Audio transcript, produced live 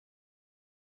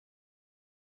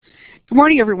Good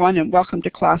morning, everyone, and welcome to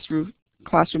Classroom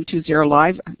 2.0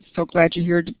 Live. I'm so glad you're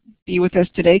here to be with us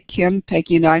today. Kim,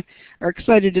 Peggy, and I are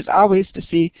excited, as always, to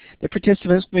see the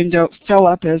participants window fill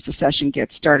up as the session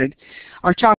gets started.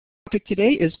 Our topic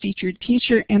today is featured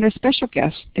teacher, and our special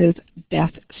guest is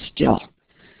Beth Still.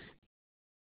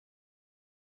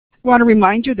 I want to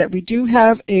remind you that we do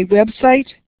have a website,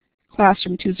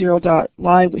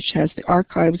 Classroom20.live, which has the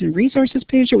archives and resources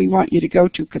page that we want you to go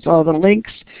to, because all the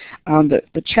links,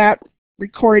 the chat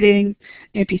recording,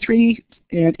 MP3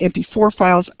 and MP4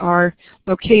 files are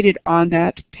located on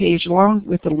that page, along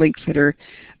with the links that are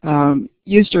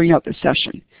used during the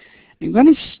session. I'm going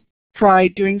to try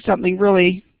doing something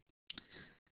really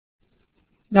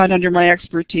not under my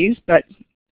expertise, but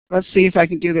let's see if I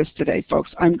can do this today, folks.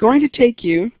 I'm going to take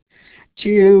you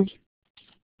to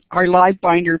our live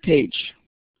binder page.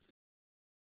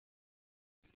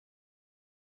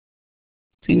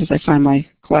 As soon as I find my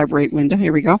collaborate window,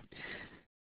 here we go.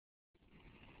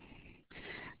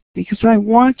 Because I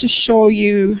want to show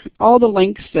you all the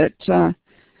links that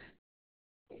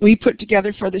we put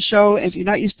together for the show. If you're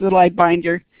not used to the live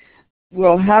binder,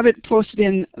 we'll have it posted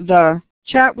in the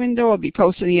chat window. I'll be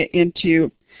posting it into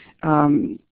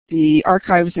the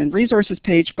archives and resources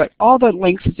page, but all the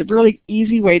links is a really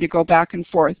easy way to go back and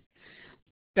forth.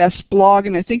 Beth's blog,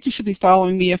 and I think you should be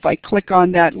following me if I click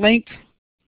on that link.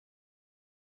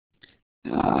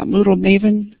 Moodle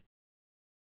Maven,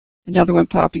 another one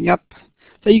popping up.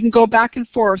 So you can go back and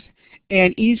forth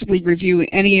and easily review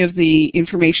any of the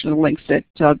information and links that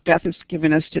Beth has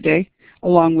given us today,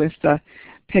 along with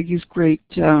Peggy's great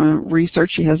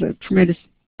research. She has a tremendous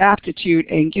aptitude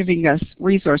in giving us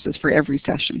resources for every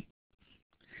session.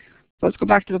 So let's go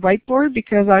back to the whiteboard,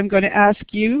 because I'm going to ask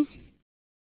you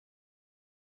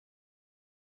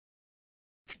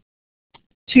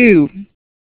to,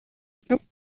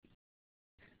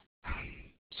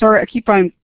 sorry, I keep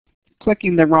on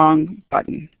clicking the wrong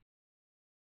button.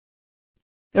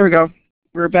 There we go.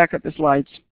 We're back at the slides.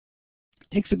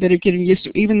 It takes a bit of getting used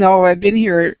to. Even though I've been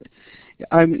here,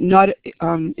 I'm not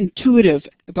intuitive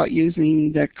about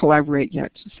using the Collaborate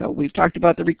yet. So we've talked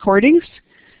about the recordings,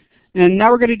 and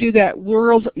now we're going to do that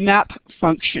world map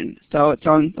function. So it's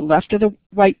on the left of the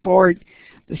whiteboard,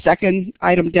 the second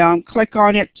item down. Click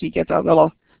on it so you get that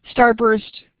little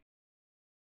starburst,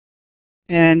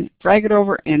 and drag it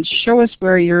over and show us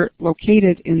where you're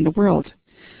located in the world.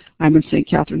 I'm in St.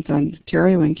 Catharines,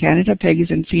 Ontario in Canada.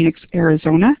 Peggy's in Phoenix,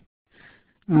 Arizona.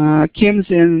 Kim's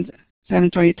in San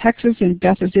Antonio, Texas, and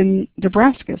Beth is in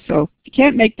Nebraska. So if you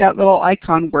can't make that little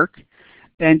icon work,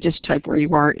 then just type where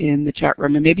you are in the chat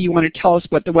room. And maybe you want to tell us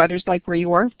what the weather's like where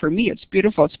you are. For me, it's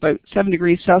beautiful. It's about 7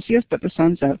 degrees Celsius, but the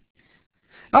sun's out.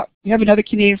 Oh, we have another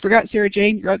Canadian. Forgot Sarah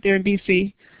Jane. You're out there in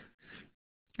BC.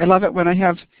 I love it when I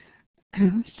have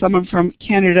someone from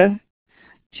Canada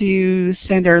to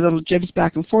send our little jibs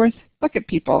back and forth. Look at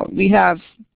people. We have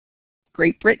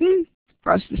Great Britain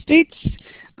across the States.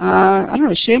 I don't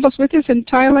know, Shambles with us in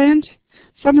Thailand.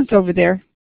 Someone's over there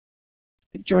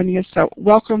joining us. So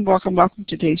welcome, welcome, welcome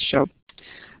to today's show.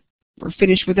 We're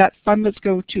finished with that fun. Let's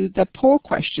go to the poll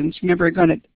questions. Remember, I'm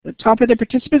going at the top of the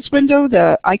participants window,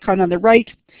 the icon on the right.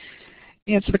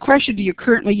 Answer the question, do you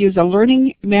currently use a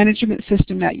learning management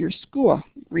system at your school?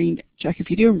 Green, check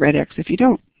if you do, and red X if you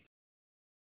don't.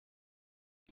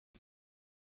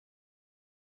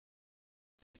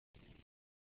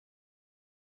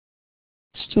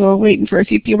 Still waiting for a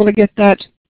few people to get that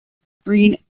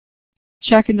green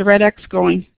check and the red X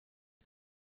going.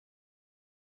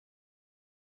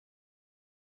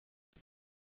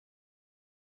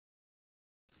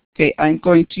 Okay, I'm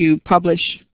going to publish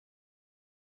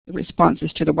the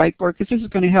responses to the whiteboard, because this is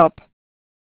going to help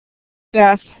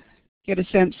Beth get a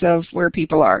sense of where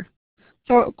people are.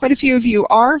 So quite a few of you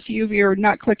are. A few of you are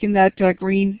not clicking that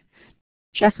green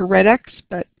check or red X,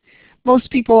 but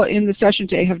most people in the session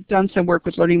today have done some work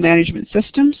with learning management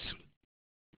systems.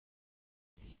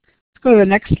 Let's go to the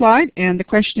next slide, and the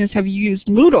question is, have you used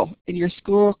Moodle in your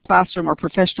school, classroom, or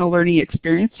professional learning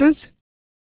experiences?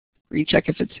 Green check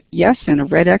if it's yes, and a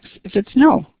red X if it's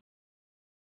no.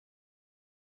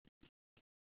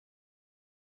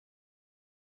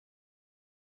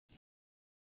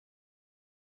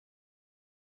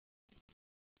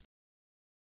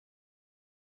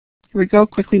 Here we go,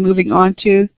 quickly moving on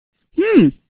to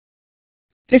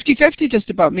 50-50 just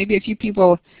about. Maybe a few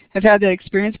people have had that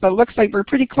experience, but it looks like we're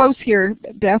pretty close here,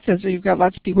 Beth, as we've got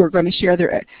lots of people who are going to share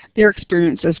their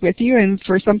experiences with you, and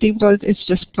for some people it's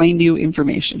just plain new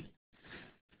information.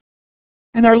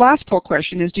 And our last poll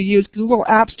question is, do you use Google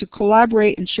Apps to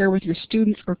collaborate and share with your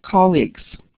students or colleagues?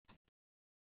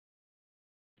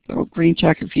 So green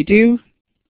check if you do.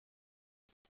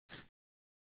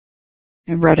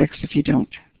 and Redux if you don't.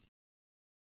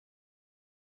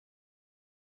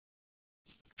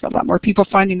 Got a lot more people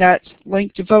finding that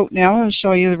link to vote now. I'll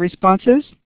show you the responses.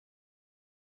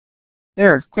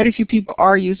 There, quite a few people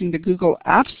are using the Google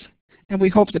Apps, and we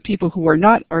hope the people who are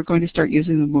not are going to start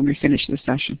using them when we finish this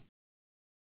session.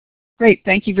 Great,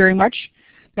 thank you very much.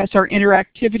 That's our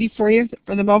interactivity for you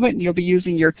for the moment, and you'll be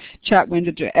using your chat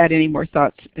window to add any more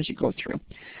thoughts as you go through.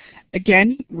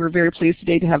 Again, we're very pleased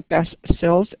today to have Beth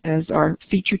Still as our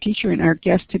feature teacher and our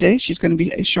guest today. She's going to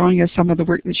be showing us some of the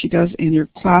work that she does in your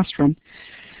classroom.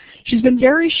 She's been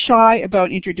very shy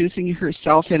about introducing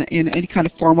herself in any kind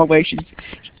of formal way.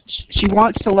 She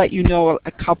wants to let you know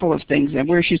a couple of things and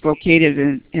where she's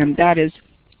located, and that is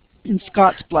in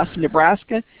Scottsbluff,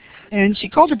 Nebraska. And she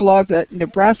called her blog the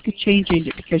Nebraska Change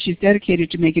Agent because she's dedicated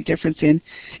to make a difference in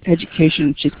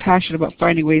education. She's passionate about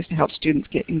finding ways to help students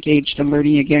get engaged in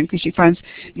learning again, because she finds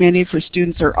many of her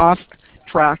students are off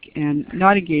track and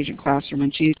not engaged in classroom,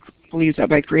 and she believes that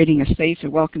by creating a safe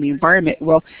and welcoming environment it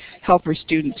will help her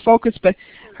students focus. But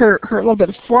her little bit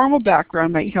of formal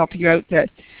background might help you out. That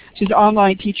she's an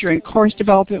online teacher in course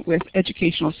development with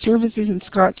educational services in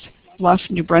Scottsbluff,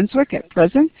 New Brunswick at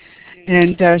present.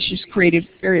 And she's created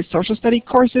various social study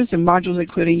courses and modules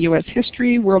including U.S.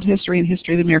 history, world history, and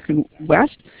history of the American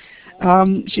West.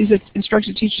 She's an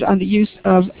instructional teacher on the use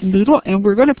of Moodle, and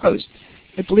we're going to post,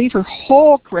 I believe her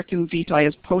whole curriculum vitae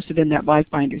is posted in that live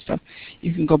binder, so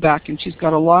you can go back, and she's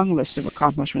got a long list of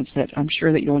accomplishments that I'm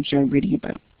sure that you'll enjoy reading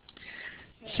about.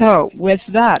 So with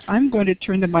that, I'm going to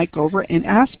turn the mic over and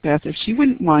ask Beth if she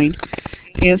wouldn't mind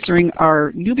answering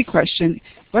our newbie question: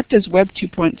 what does Web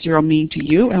 2.0 mean to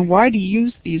you, and why do you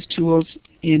use these tools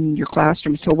in your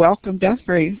classroom? So welcome, Beth.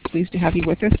 Very pleased to have you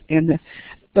with us, and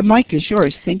the mic is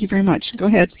yours. Thank you very much. Go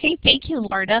ahead. Hey, thank you,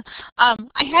 Lorna.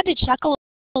 I had to chuckle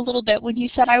a little bit when you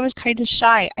said I was kind of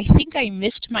shy. I think I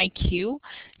missed my cue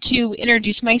to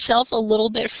introduce myself a little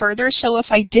bit further, so if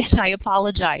I did, I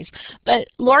apologize. But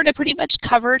Lorna pretty much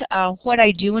covered what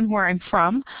I do and where I'm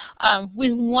from,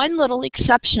 with one little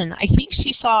exception. I think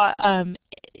she saw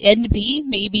NB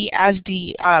maybe as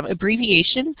the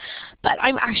abbreviation, but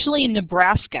I'm actually in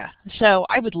Nebraska, so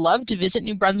I would love to visit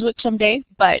New Brunswick someday,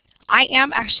 but I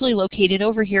am actually located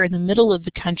over here in the middle of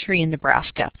the country in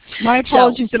Nebraska. My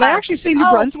apologies. Did I actually say New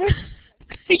Brunswick?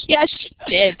 Yes, you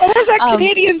did. Oh, there's that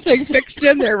Canadian thing fixed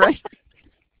in there, right?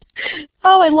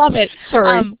 Oh, I love it.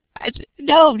 Sorry.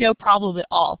 No problem at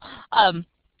all.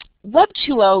 Web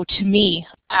 2.0 to me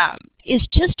is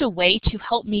just a way to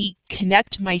help me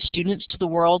connect my students to the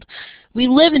world. We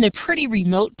live in a pretty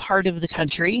remote part of the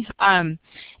country, and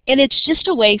it's just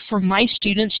a way for my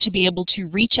students to be able to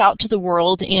reach out to the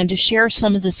world and to share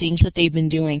some of the things that they've been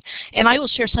doing. And I will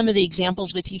share some of the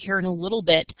examples with you here in a little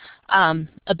bit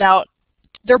about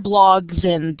their blogs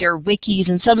and their wikis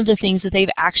and some of the things that they've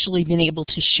actually been able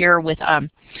to share with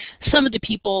some of the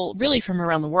people really from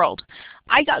around the world.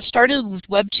 I got started with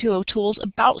Web 2.0 tools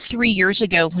about 3 years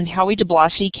ago when Howie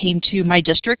DeBlasi came to my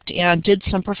district and did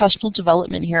some professional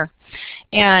development here.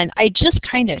 And I just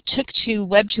kind of took to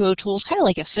Web 2.0 tools kind of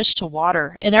like a fish to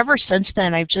water. And ever since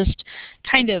then, I've just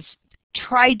kind of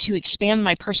tried to expand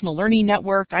my personal learning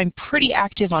network. I'm pretty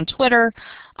active on Twitter,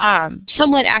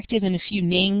 somewhat active in a few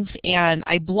Nings, and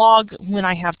I blog when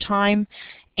I have time.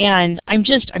 And I'm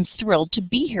thrilled to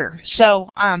be here. So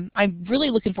I'm really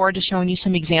looking forward to showing you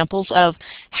some examples of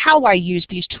how I use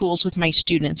these tools with my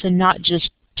students and not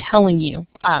just telling you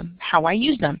how I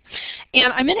use them.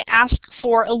 And I'm going to ask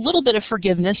for a little bit of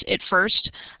forgiveness at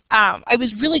first. I was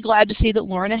really glad to see that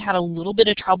Lorna had a little bit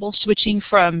of trouble switching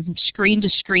from screen to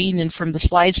screen and from the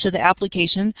slides to the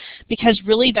application, because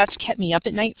really that's kept me up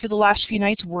at night for the last few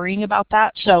nights worrying about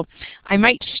that. So I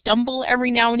might stumble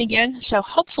every now and again. So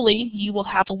hopefully you will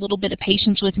have a little bit of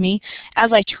patience with me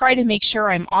as I try to make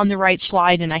sure I'm on the right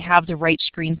slide and I have the right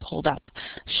screen pulled up.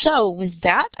 So with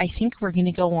that, I think we're going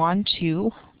to go on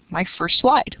to my first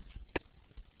slide.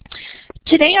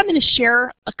 Today I'm going to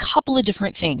share a couple of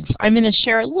different things. I'm going to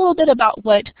share a little bit about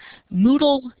what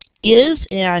Moodle is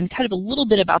and kind of a little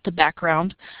bit about the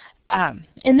background. And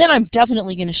then I'm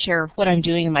definitely going to share what I'm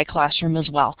doing in my classroom as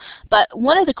well. But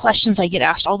one of the questions I get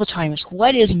asked all the time is,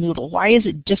 what is Moodle? Why is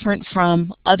it different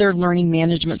from other learning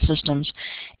management systems?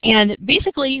 And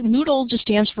basically, Moodle just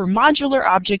stands for Modular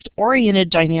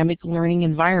Object-Oriented Dynamic Learning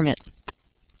Environment.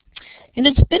 And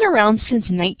it's been around since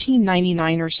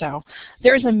 1999 or so.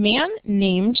 There's a man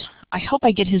named, I hope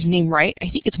I get his name right, I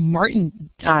think it's Martin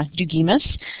Dugimas.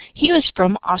 He was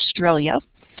from Australia.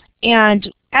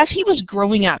 And as he was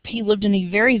growing up, he lived in a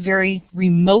very, very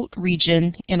remote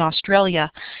region in Australia.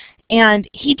 And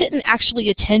he didn't actually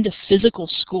attend a physical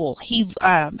school. He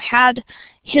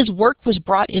his work was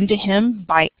brought into him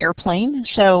by airplane,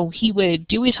 so he would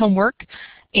do his homework,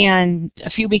 and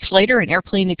a few weeks later an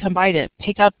airplane would come by to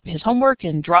pick up his homework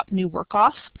and drop new work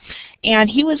off. And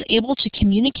he was able to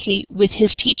communicate with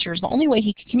his teachers. The only way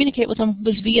he could communicate with them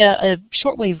was via a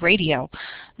shortwave radio.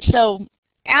 So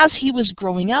as he was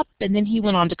growing up, and then he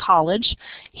went on to college,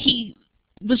 he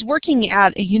was working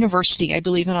at a university, I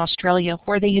believe in Australia,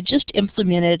 where they had just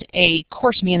implemented a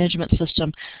course management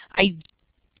system. I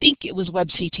think it was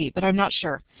WebCT, but I'm not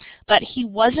sure. But he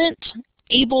wasn't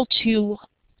able to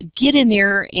get in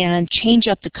there and change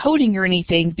up the coding or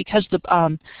anything because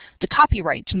the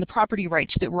copyrights and the property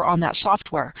rights that were on that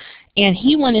software. And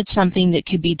he wanted something that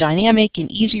could be dynamic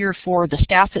and easier for the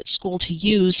staff at school to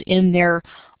use in their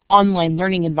online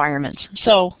learning environments.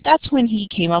 So that's when he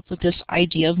came up with this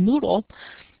idea of Moodle.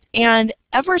 And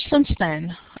ever since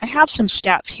then, I have some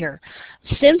stats here.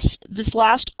 Since this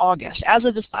last August, as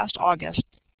of this last August,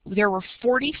 there were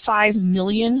 45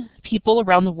 million people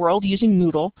around the world using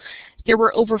Moodle. There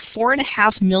were over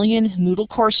 4.5 million Moodle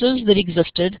courses that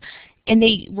existed, and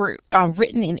they were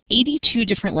written in 82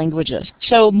 different languages.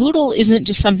 So Moodle isn't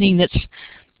just something that's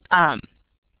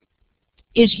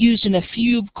is used in a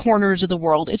few corners of the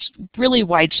world. It's really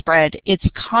widespread. It's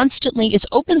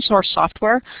open source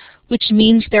software, which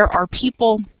means there are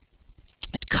people,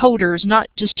 coders, not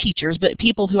just teachers, but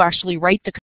people who actually write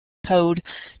the code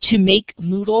to make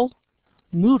Moodle.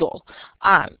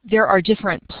 There are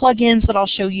different plugins that I'll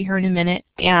show you here in a minute,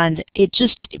 and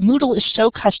Moodle is so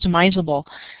customizable,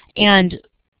 and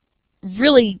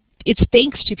really it's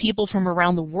thanks to people from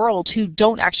around the world who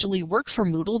don't actually work for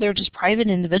Moodle. They're just private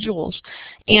individuals,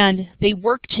 and they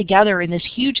work together in this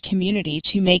huge community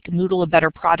to make Moodle a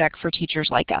better product for teachers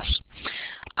like us.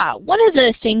 One of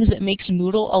the things that makes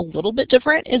Moodle a little bit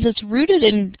different is it's rooted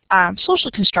in social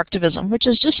constructivism, which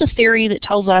is just a theory that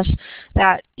tells us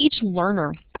that each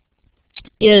learner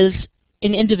is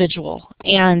an individual,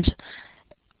 and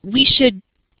we should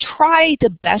try the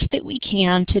best that we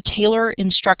can to tailor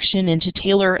instruction and to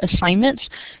tailor assignments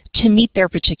to meet their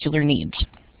particular needs.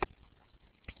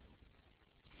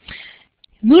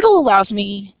 Moodle allows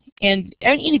me, and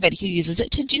anybody who uses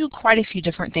it, to do quite a few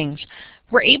different things.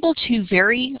 We're able to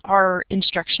vary our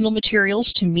instructional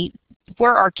materials to meet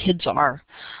where our kids are.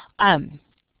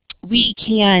 We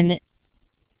can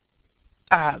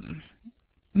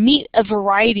meet a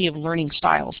variety of learning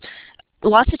styles.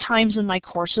 Lots of times in my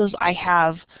courses I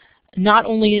have not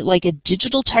only like a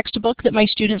digital textbook that my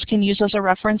students can use as a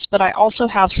reference, but I also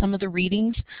have some of the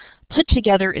readings put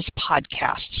together as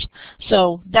podcasts.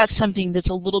 So that's something that's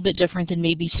a little bit different than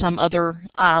maybe some other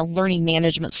learning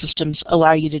management systems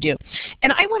allow you to do.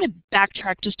 And I want to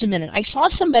backtrack just a minute. I saw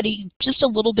somebody just a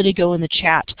little bit ago in the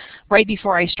chat, right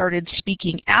before I started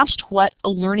speaking, asked what a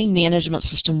learning management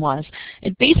system was.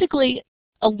 And basically,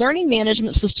 a learning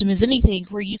management system is anything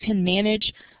where you can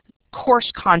manage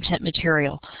course content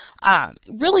material.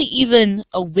 Really, even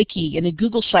a wiki and a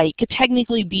Google site could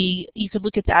technically be, you could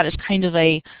look at that as kind of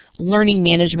a learning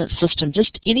management system,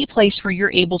 just any place where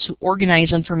you're able to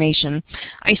organize information.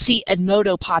 I see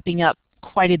Edmodo popping up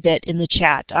quite a bit in the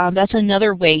chat. That's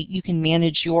another way you can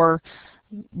manage your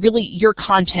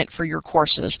content for your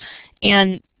courses.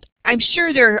 And I'm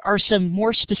sure there are some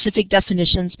more specific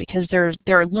definitions, because there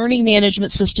are learning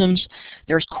management systems,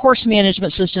 there's course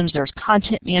management systems, there's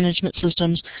content management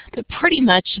systems, but pretty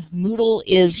much Moodle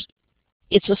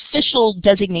its official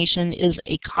designation is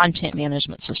a content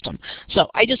management system.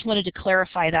 So I just wanted to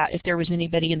clarify that if there was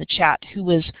anybody in the chat who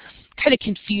was kind of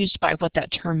confused by what that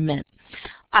term meant.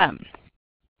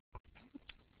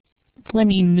 Let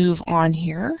me move on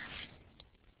here.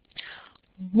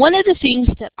 One of the things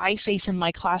that I face in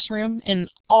my classroom, and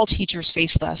all teachers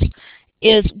face this,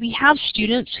 is we have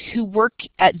students who work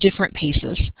at different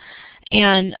paces.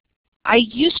 And I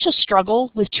used to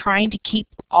struggle with trying to keep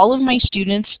all of my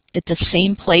students at the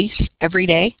same place every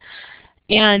day.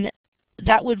 And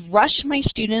that would rush my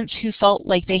students who felt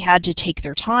like they had to take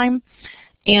their time,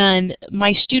 and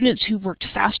my students who worked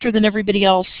faster than everybody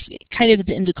else, kind of at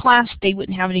the end of class, they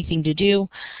wouldn't have anything to do.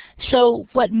 So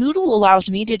what Moodle allows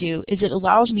me to do is it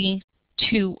allows me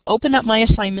to open up my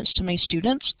assignments to my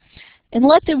students and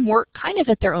let them work kind of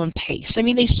at their own pace. I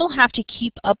mean, they still have to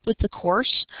keep up with the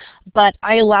course, but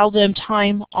I allow them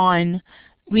time on,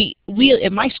 we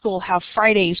at my school have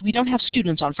Fridays. We don't have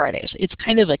students on Fridays. It's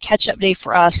kind of a catch-up day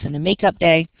for us and a make-up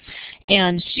day.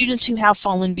 And students who have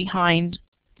fallen behind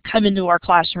come into our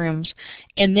classrooms,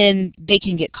 and then they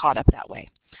can get caught up that way.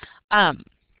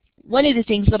 One of the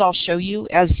things that I'll show you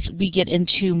as we get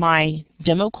into my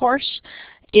demo course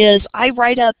is I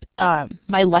write up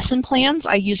my lesson plans.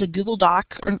 I use a Google Doc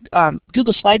or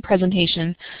Google slide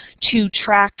presentation to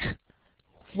track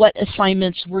what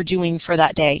assignments we're doing for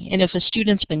that day. And if a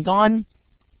student's been gone,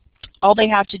 all they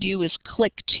have to do is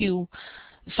click to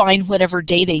find whatever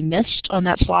day they missed on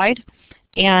that slide,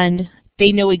 and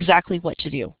they know exactly what to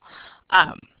do.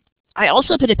 I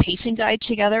also put a pacing guide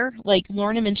together. Like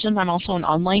Lorna mentioned, I'm also an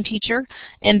online teacher,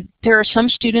 and there are some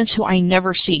students who I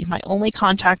never see. My only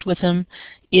contact with them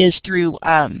is through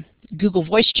Google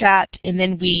Voice Chat, and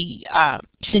then we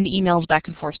send emails back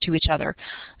and forth to each other.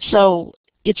 So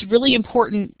it's really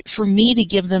important for me to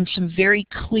give them some very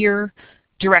clear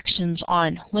directions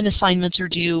on when assignments are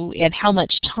due and how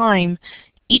much time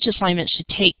each assignment should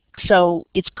take, so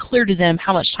it's clear to them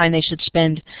how much time they should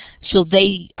spend, so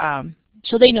they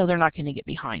know they're not going to get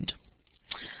behind.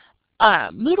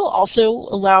 Moodle also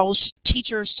allows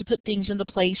teachers to put things into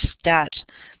place that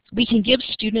we can give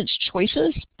students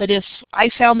choices, but if I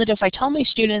found that if I tell my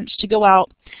students to go out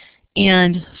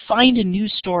and find a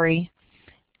news story,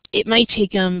 it might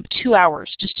take them 2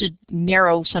 hours just to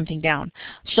narrow something down.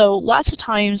 So lots of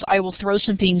times I will throw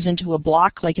some things into a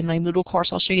block, like in my Moodle course.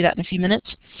 I'll show you that in a few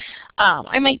minutes.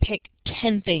 I might pick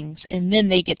 10 things, and then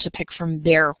they get to pick from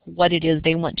there what it is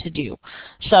they want to do.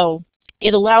 So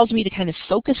it allows me to kind of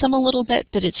focus them a little bit,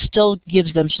 but it still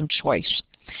gives them some choice.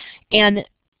 And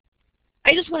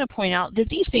I just want to point out that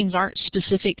these things aren't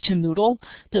specific to Moodle,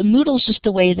 but Moodle is just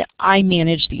the way that I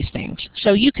manage these things.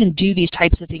 So you can do these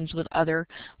types of things with other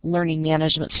learning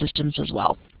management systems as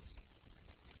well.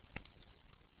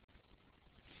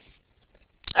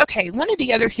 Okay, one of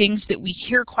the other things that we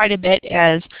hear quite a bit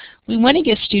is we want to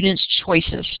give students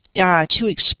choices to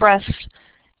express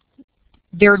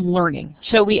their learning.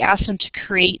 So we ask them to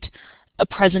create a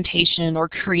presentation or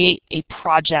create a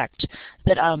project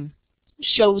that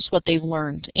shows what they've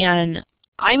learned. And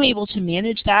I'm able to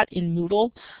manage that in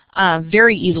Moodle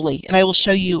very easily. And I will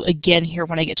show you again here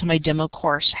when I get to my demo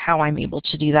course how I'm able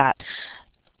to do that.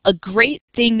 A great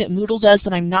thing that Moodle does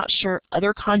that I'm not sure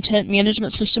other content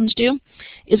management systems do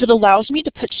is it allows me to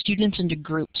put students into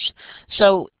groups.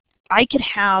 So I could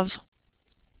have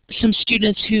some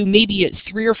students who may be at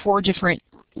 3 or 4 different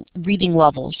reading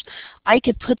levels. I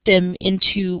could put them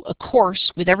into a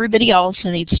course with everybody else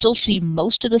and they'd still see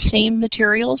most of the same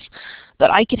materials,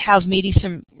 but I could have maybe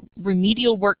some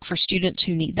remedial work for students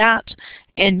who need that,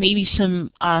 and maybe some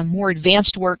more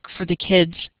advanced work for the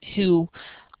kids who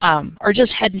are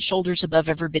just head and shoulders above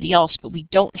everybody else, but we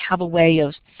don't have a way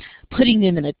of putting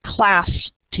them in a class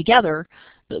together.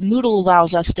 But Moodle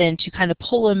allows us then to kind of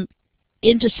pull them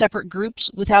into separate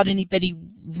groups without anybody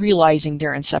realizing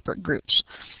they're in separate groups.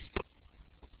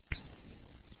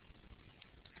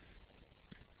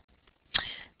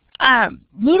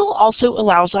 Moodle also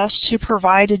allows us to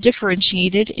provide a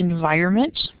differentiated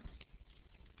environment.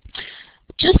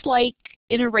 Just like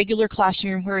in a regular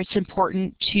classroom where it's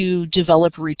important to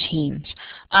develop routines.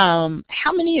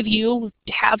 How many of you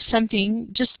have something,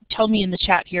 just tell me in the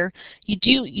chat here,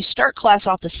 you start class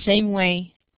off the same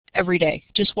way every day.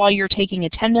 Just while you're taking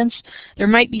attendance, there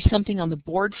might be something on the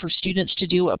board for students to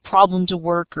do, a problem to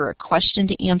work or a question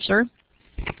to answer.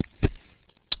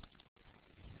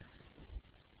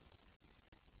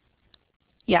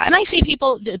 Yeah, and I see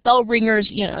people, bell ringers,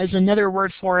 you know, is another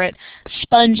word for it.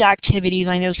 Sponge activities,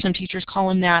 I know some teachers call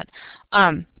them that.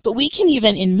 But we can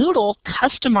even, in Moodle,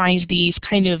 customize these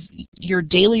kind of your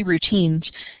daily routines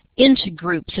into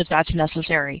groups if that's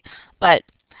necessary. But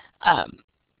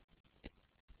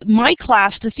my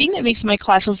class, the thing that makes my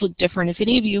classes look different, if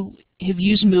any of you have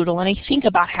used Moodle, and I think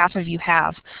about half of you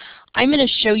have, I'm going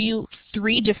to show you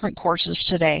 3 different courses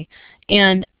today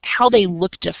and how they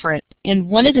look different. And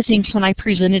one of the things when I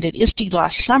presented at ISTE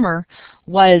last summer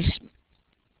was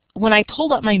when I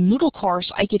pulled up my Moodle course,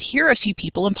 I could hear a few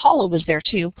people, and Paula was there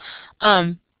too,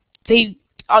 there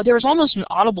was almost an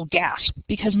audible gasp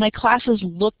because my classes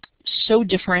look so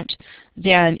different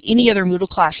than any other Moodle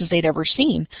classes they'd ever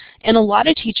seen. And a lot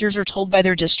of teachers are told by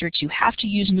their districts, you have to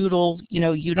use Moodle, you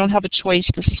know, you don't have a choice,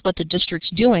 this is what the district's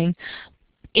doing.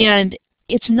 And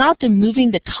it's not the moving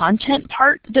the content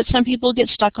part that some people get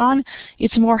stuck on,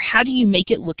 it's more how do you make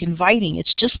it look inviting.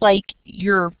 It's just like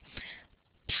your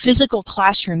physical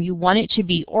classroom. You want it to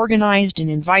be organized and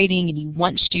inviting, and you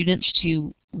want students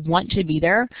to want to be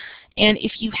there. And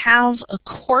if you have a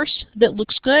course that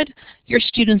looks good, your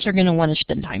students are going to want to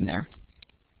spend time there.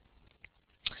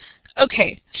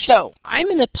 Okay, so I'm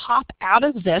going to pop out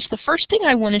of this. The first thing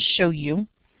I want to show you,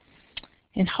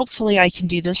 and hopefully I can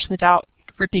do this without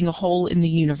ripping a hole in the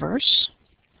universe.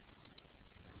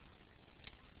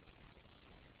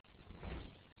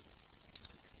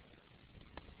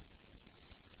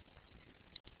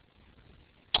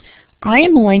 I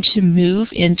am going to move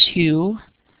into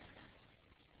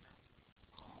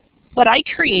what I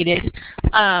created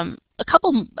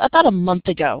about a month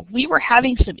ago. We were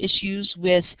having some issues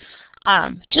with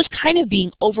just kind of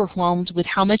being overwhelmed with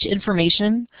how much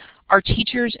information our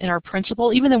teachers and our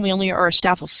principal, even though we only are a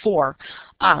staff of 4,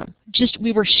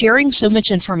 we were sharing so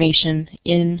much information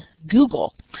in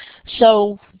Google.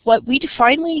 So what we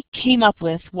finally came up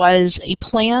with was a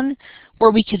plan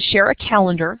where we could share a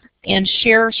calendar and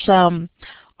share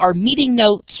our meeting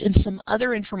notes and some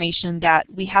other information that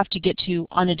we have to get to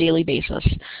on a daily basis.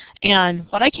 And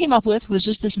what I came up with was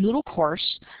just this Moodle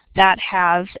course that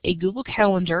has a Google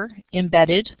Calendar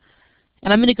embedded.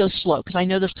 And I'm going to go slow because I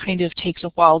know this kind of takes a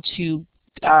while to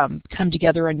come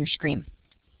together on your screen.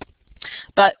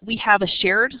 But we have a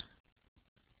shared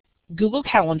Google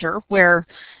Calendar where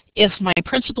if my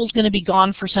principal is going to be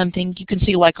gone for something, you can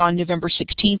see like on November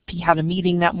 16th, he had a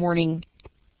meeting that morning.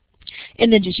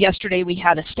 And then just yesterday we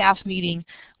had a staff meeting.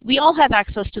 We all have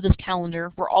access to this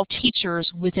calendar. We're all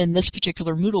teachers within this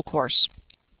particular Moodle course.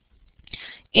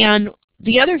 And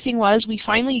the other thing was we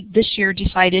finally this year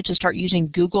decided to start using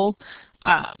Google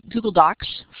Docs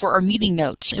for our meeting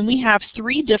notes. And we have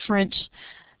 3 different,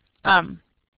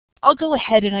 I'll go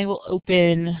ahead and I will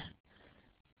open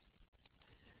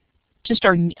just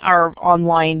our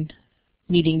online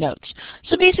meeting notes.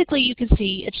 So basically you can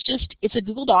see it's a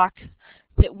Google Doc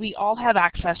that we all have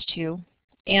access to,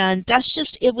 and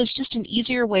it was just an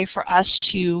easier way for us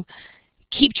to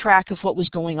keep track of what was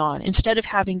going on. Instead of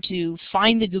having to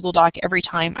find the Google Doc every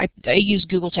time, I use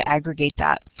Google to aggregate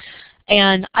that.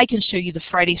 And I can show you the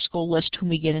Friday school list when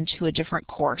we get into a different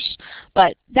course.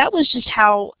 But that was just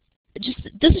how,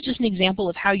 this is just an example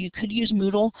of how you could use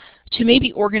Moodle to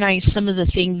maybe organize some of the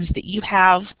things that you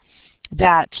have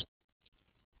that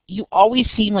you always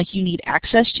seem like you need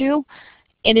access to.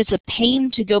 And it's a pain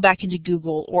to go back into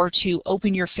Google or to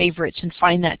open your favorites and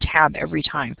find that tab every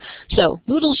time. So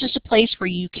Moodle is just a place where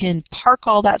you can park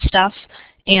all that stuff,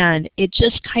 and it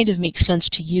just kind of makes sense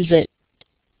to use it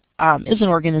as an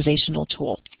organizational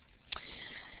tool.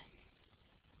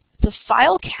 The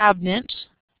file cabinet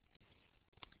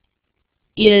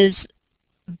is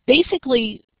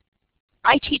basically,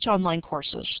 I teach online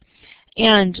courses,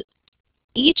 and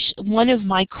each one of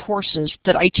my courses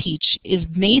that I teach is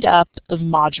made up of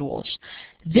modules.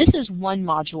 This is one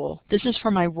module. This is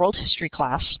for my world history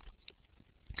class.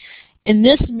 And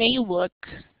this may look,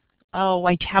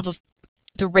 I have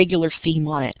the regular theme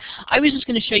on it. I was just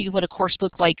going to show you what a course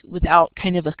looked like without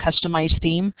kind of a customized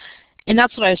theme. And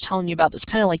that's what I was telling you about. It's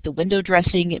kind of like the window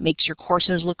dressing. It makes your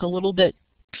courses look a little bit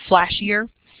flashier.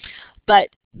 But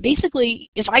basically,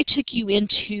 if I took you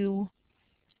into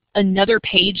another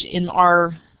page in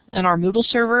our Moodle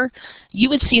server, you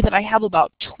would see that I have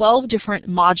about 12 different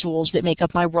modules that make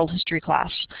up my world history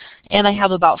class. And I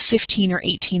have about 15 or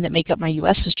 18 that make up my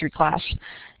US history class.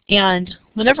 And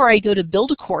whenever I go to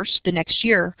build a course the next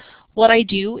year, what I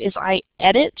do is I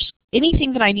edit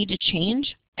anything that I need to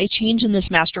change, I change in this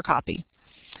master copy.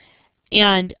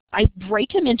 And I break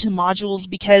them into modules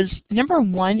because, number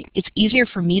one, it's easier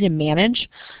for me to manage.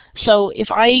 So if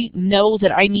I know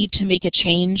that I need to make a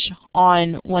change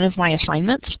on one of my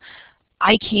assignments,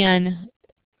 I can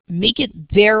make it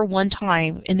there one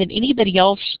time, and then anybody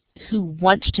else who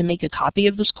wants to make a copy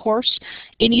of this course,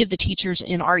 any of the teachers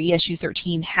in our ESU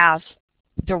 13 have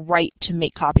the right to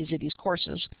make copies of these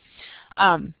courses.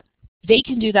 They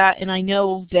can do that, and I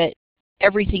know that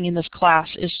everything in this class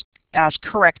is as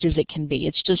correct as it can be.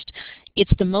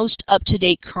 It's the most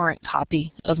up-to-date current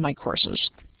copy of my courses.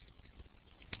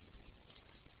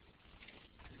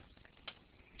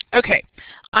 Okay,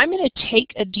 I'm going to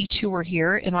take a detour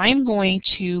here, and I'm going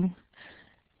to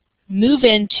move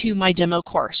into my demo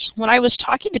course. When I was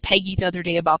talking to Peggy the other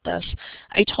day about this,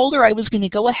 I told her I was going to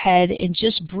go ahead and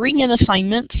just bring in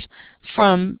assignments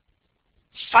from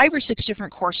 5 or 6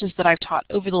 different courses that I've taught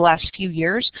over the last few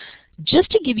years,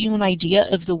 just to give you an idea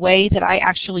of the way that I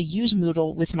actually use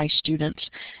Moodle with my students.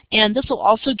 And this will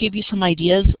also give you some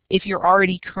ideas if you're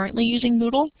already currently using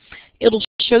Moodle. It'll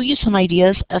show you some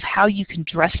ideas of how you can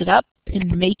dress it up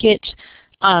and make it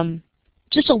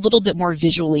just a little bit more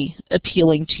visually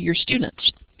appealing to your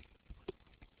students.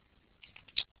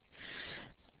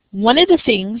 One of the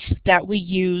things that we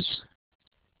use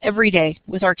every day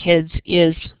with our kids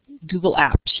is Google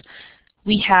Apps.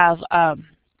 We have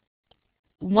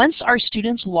once our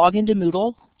students log into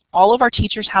Moodle, all of our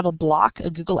teachers have a block, a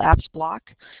Google Apps block,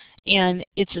 and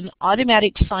it's an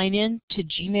automatic sign-in to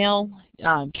Gmail,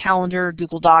 Calendar,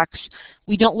 Google Docs.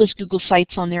 We don't list Google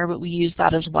Sites on there, but we use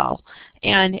that as well.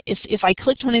 And if I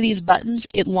clicked one of these buttons,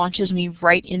 it launches me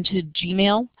right into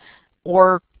Gmail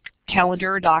or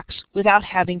calendar or docs without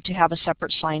having to have a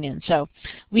separate sign-in. So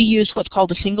we use what's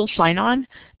called a single sign-on,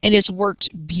 and it's worked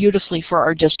beautifully for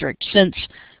our district. Since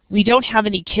we don't have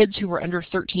any kids who are under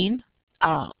 13,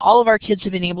 all of our kids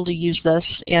have been able to use this,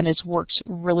 and it's worked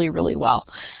really, really well.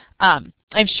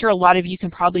 I'm sure a lot of you can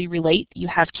probably relate. You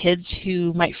have kids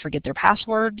who might forget their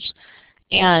passwords,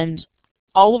 and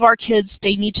all of our kids,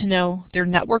 they need to know their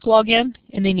network login,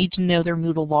 and they need to know their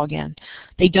Moodle login.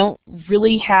 They don't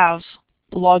really have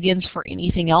logins for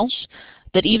anything else,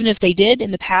 but even if they did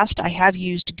in the past, I have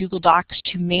used Google Docs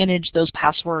to manage those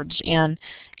passwords and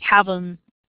have them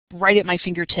right at my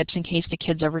fingertips in case the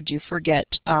kids ever do forget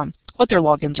what their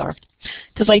logins are.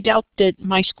 Because I doubt that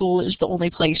my school is the only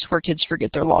place where kids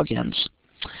forget their logins.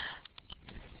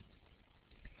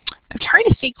 I'm trying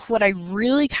to think what I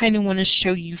really kind of want to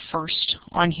show you first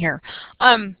on here.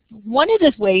 One of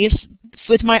the ways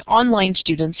with my online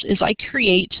students is I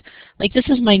create, like this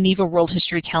is my NEVA World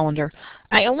History Calendar.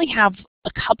 I only have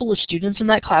a couple of students in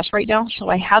that class right now, so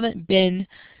I haven't been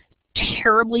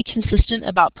terribly consistent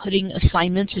about putting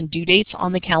assignments and due dates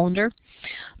on the calendar.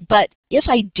 But if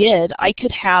I did, I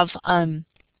could have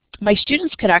my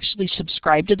students could actually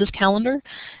subscribe to this calendar,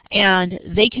 and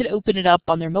they could open it up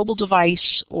on their mobile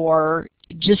device or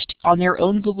just on their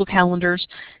own Google Calendars,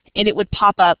 and it would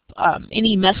pop up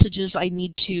any messages I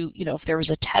need to, if there was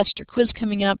a test or quiz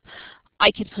coming up, I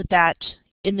could put that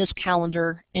in this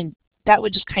calendar, and that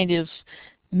would just kind of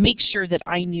make sure that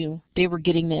I knew they were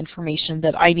getting the information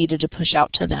that I needed to push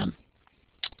out to them.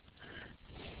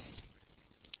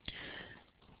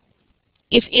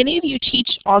 If any of you teach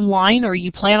online or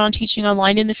you plan on teaching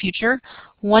online in the future,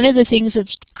 one of the things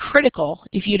that's critical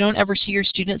if you don't ever see your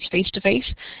students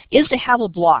face-to-face is to have a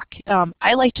block.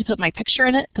 I like to put my picture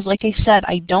in it because, like I said,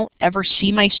 I don't ever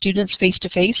see my students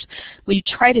face-to-face. We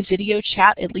try to video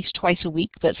chat at least twice a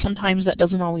week, but sometimes that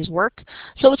doesn't always work.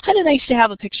 So it's kind of nice to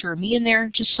have a picture of me in there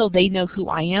just so they know who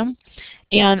I am.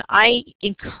 And I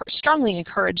strongly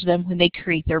encourage them when they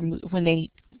create their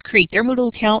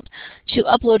Moodle account to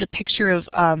upload a picture of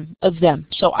them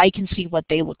so I can see what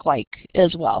they look like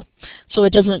as well. So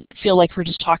it doesn't feel like we're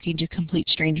just talking to complete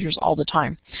strangers all the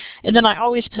time. And then I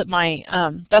always put my,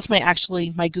 that's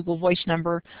my Google Voice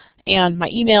number and my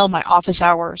email, my office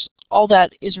hours. All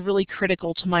that is really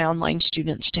critical to my online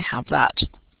students to have that.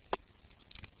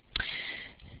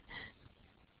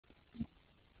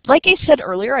 Like I said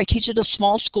earlier, I teach at a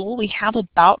small school. We have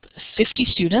about 50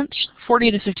 students,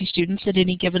 40 to 50 students at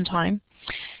any given time.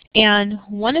 And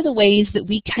one of the ways that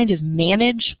we kind of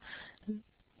manage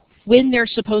when they're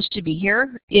supposed to be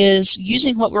here is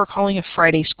using what we're calling a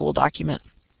Friday school document.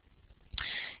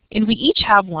 And we each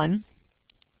have one.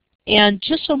 And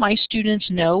just so my students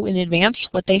know in advance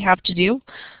what they have to do,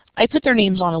 I put their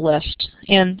names on a list.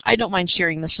 And I don't mind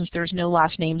sharing this since there's no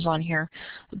last names on here.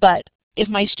 But if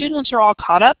my students are all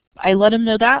caught up, I let them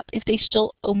know that. If they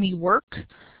still owe me work,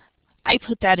 I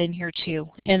put that in here too.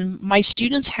 And my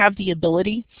students have the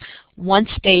ability, once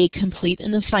they complete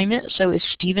an assignment, so if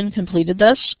Stephen completed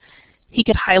this, he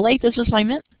could highlight this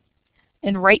assignment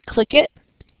and right-click it,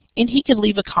 and he could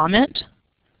leave a comment,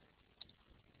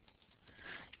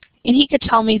 and he could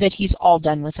tell me that he's all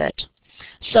done with it.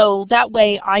 So that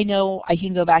way I know I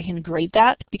can go back and grade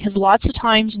that, because lots of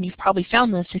times, and you've probably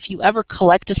found this, if you ever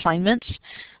collect assignments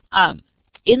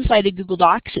inside of Google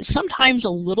Docs, it's sometimes a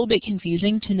little bit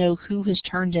confusing to know who has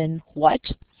turned in what.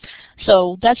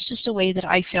 So that's just a way that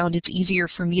I found it's easier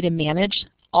for me to manage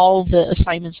all the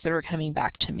assignments that are coming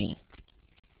back to me.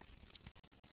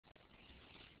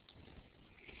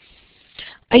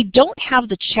 I don't have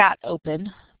the chat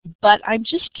open, but I'm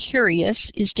just curious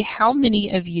as to how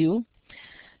many of you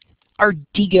are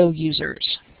Diigo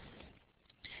users.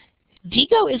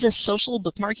 Diigo is a social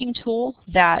bookmarking tool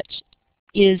that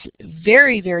is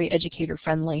very, very educator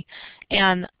friendly,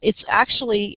 and it's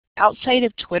actually, outside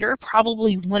of Twitter,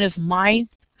 probably one of my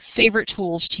favorite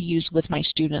tools to use with my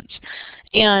students.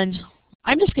 And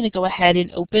I'm just going to go ahead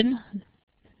and open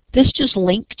this, just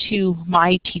link to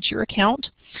my teacher account.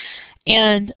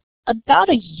 And about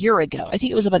a year ago, I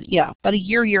think it was about a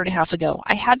year and a half ago,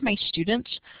 I had my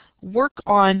students work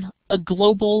on a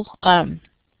global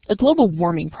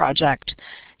warming project.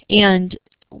 And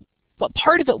what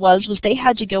part of it was they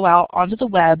had to go out onto the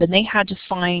web and they had to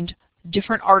find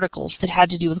different articles that had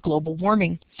to do with global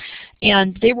warming.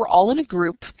 And they were all in a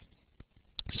group.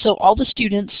 So all the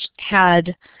students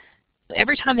had,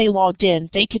 every time they logged in,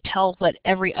 they could tell what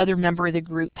every other member of the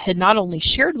group had not only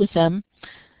shared with them,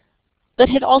 but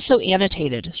had also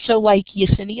annotated. So like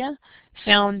Yesenia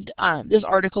found this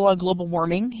article on global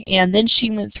warming, and then she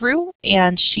went through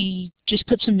and she just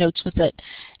put some notes with it.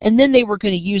 And then they were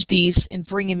going to use these and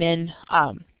bring them in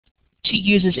to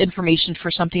use as information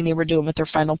for something they were doing with their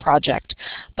final project.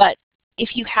 But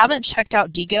if you haven't checked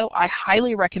out Diigo, I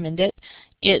highly recommend it.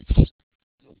 It's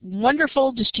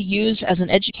wonderful just to use as an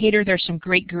educator. There's some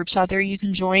great groups out there you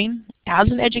can join as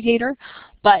an educator,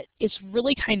 but it's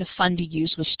really kind of fun to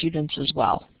use with students as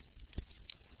well.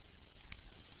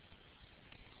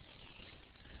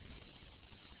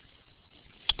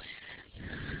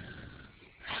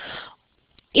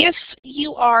 If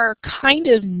you are kind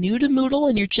of new to Moodle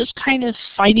and you're just kind of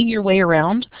finding your way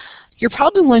around, you're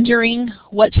probably wondering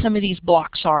what some of these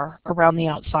blocks are around the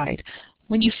outside.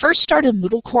 When you first start a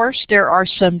Moodle course, there are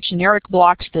some generic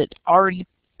blocks that already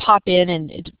pop in,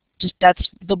 and that's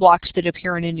the blocks that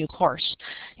appear in a new course.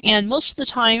 And most of the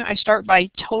time I start by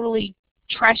totally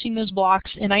trashing those blocks,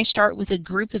 and I start with a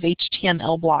group of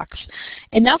HTML blocks.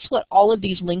 And that's what all of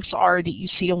these links are that you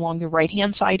see along the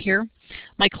right-hand side here.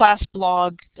 My class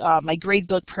blog, my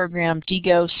gradebook program,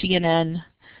 Diigo, CNN,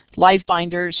 live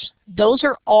binders, those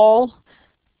are all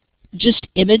just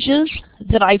images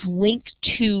that I've linked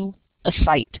to a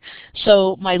site.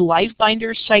 So my live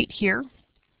binders site here,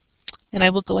 and I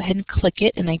will go ahead and click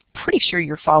it, and I'm pretty sure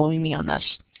you're following me on this.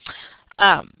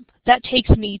 That takes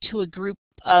me to a group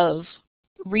of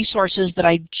resources that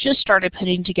I just started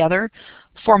putting together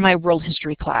for my world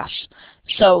history class.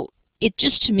 So it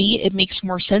just, to me, it makes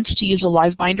more sense to use a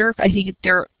live binder. I think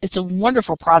it's a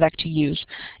wonderful product to use,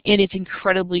 and it's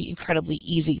incredibly, incredibly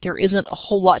easy. There isn't a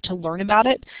whole lot to learn about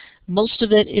it. Most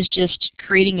of it is just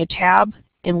creating a tab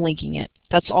and linking it.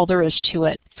 That's all there is to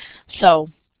it. So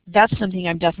that's something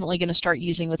I'm definitely going to start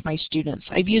using with my students.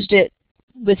 I've used it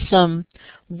with some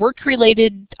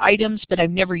work-related items, but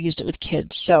I've never used it with kids.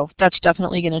 So that's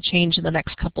definitely going to change in the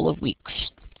next couple of weeks.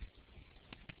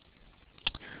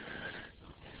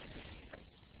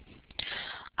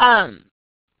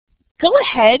 Go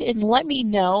ahead and let me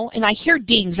know, and I hear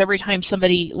dings every time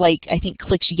somebody, I think,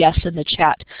 clicks yes in the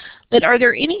chat, but are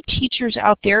there any teachers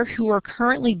out there who are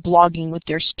currently blogging with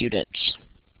their students?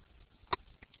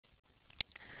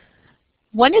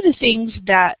 One of the things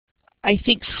that I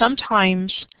think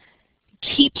sometimes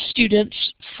keeps students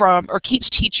from, or keeps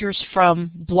teachers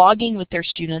from blogging with their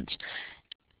students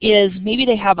is maybe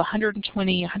they have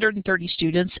 120, 130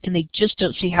 students and they just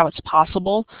don't see how it's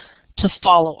possible to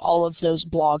follow all of those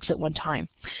blogs at one time.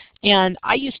 And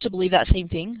I used to believe that same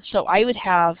thing. So I would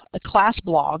have a class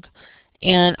blog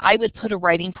and I would put a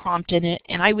writing prompt in it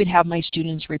and I would have my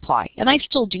students reply. And I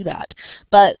still do that.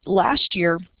 But last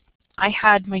year I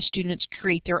had my students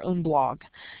create their own blog.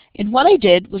 And what I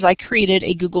did was I created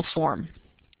a Google form.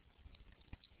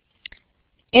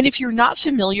 And if you're not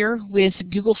familiar with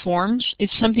Google Forms,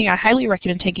 it's something I highly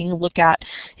recommend taking a look at.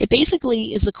 It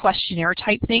basically is a questionnaire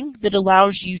type thing that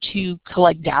allows you to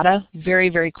collect data very,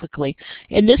 very quickly.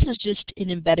 And this is just an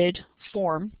embedded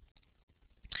form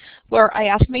where I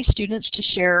asked my students to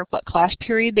share what class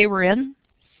period they were in,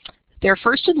 their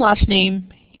first and last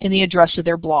name, and the address of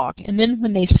their blog. And then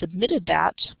when they submitted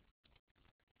that,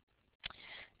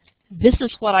 this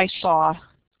is what I saw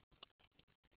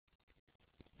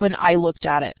when I looked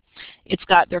at it. It's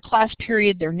got their class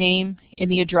period, their name, and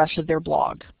the address of their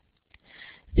blog.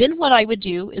 Then what I would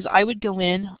do is I would go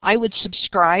in, I would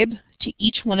subscribe to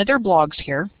each one of their blogs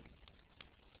here.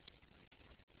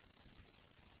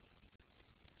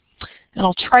 And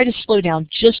I'll try to slow down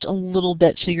just a little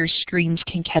bit so your screens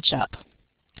can catch up.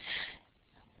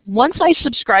 Once I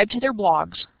subscribe to their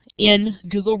blogs in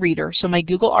Google Reader, so my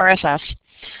Google RSS,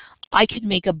 I could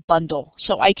make a bundle.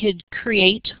 So I could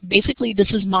create, basically this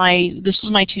was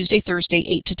my Tuesday, Thursday,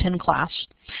 8 to 10 class.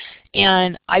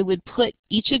 And I would put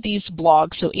each of these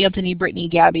blogs, so Anthony, Brittany,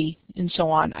 Gabby, and so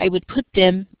on, I would put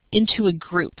them into a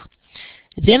group.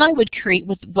 Then I would create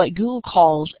what Google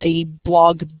calls a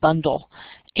blog bundle.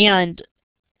 And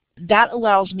that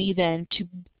allows me then to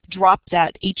drop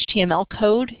that HTML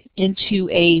code into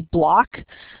a block,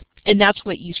 and that's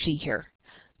what you see here.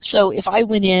 So if I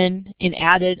went in and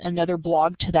added another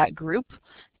blog to that group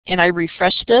and I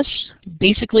refresh this,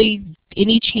 basically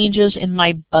any changes in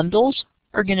my bundles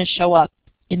are going to show up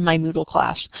in my Moodle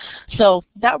class. So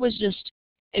that was just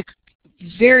a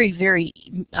very, very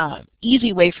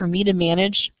easy way for me to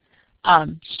manage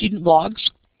student blogs.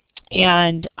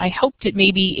 And I hope that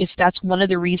maybe if that's one of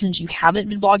the reasons you haven't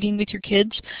been blogging with your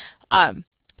kids,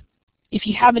 if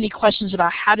you have any questions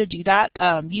about how to do that,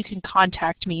 you can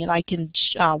contact me and I can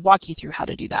walk you through how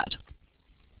to do that.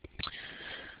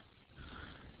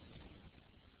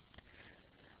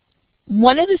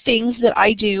 One of the things that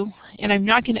I do, and I'm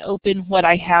not going to open what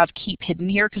I have keep hidden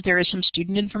here because there is some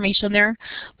student information there,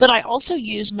 but I also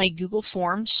use my Google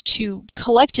Forms to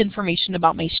collect information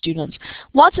about my students.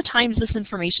 Lots of times this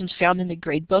information is found in the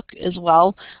gradebook as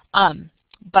well,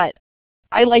 but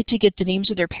I like to get the names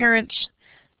of their parents,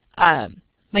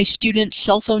 my students'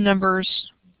 cell phone numbers,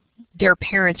 their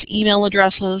parents' email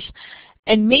addresses,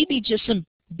 and maybe just some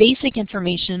basic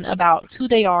information about who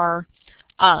they are,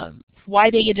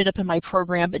 why they ended up in my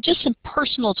program, but just some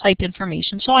personal type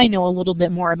information so I know a little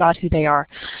bit more about who they are.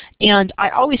 And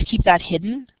I always keep that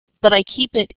hidden, but I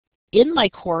keep it in my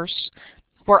course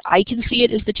where I can see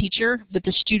it as the teacher, but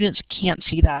the students can't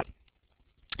see that.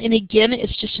 And again,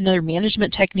 it's just another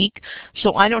management technique,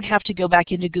 so I don't have to go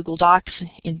back into Google Docs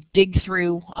and dig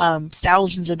through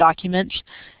thousands of documents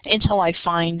until I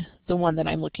find the one that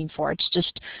I'm looking for. It's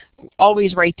just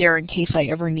always right there in case I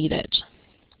ever need it.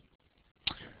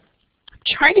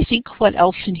 I'm trying to think what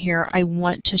else in here I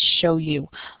want to show you.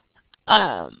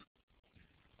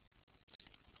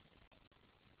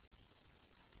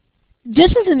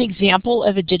 This is an example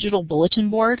of a digital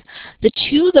bulletin board. The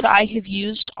two that I have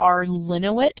used are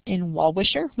Linoit and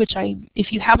Wallwisher, which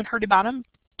if you haven't heard about them,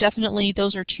 definitely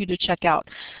those are two to check out.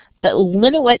 But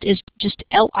Linoit is just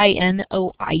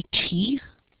L-I-N-O-I-T.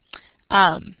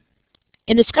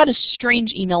 And it's got a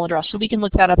strange email address, so we can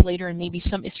look that up later, and maybe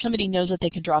if somebody knows it, they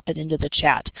can drop it into the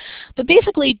chat. But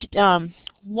basically,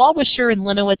 Wallwisher and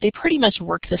Linoit, they pretty much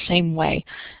work the same way.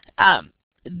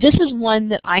 This is one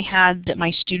that I had that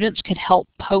my students could help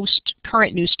post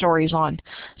current news stories on.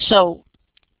 So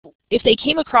if they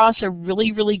came across a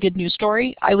really, really good news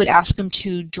story, I would ask them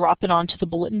to drop it onto the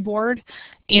bulletin board,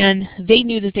 and they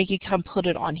knew that they could come put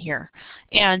it on here.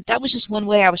 And that was just one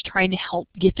way I was trying to help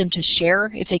get them to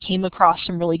share. If they came across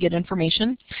some really good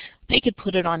information, they could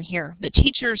put it on here. But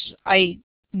teachers, I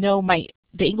know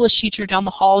the English teacher down the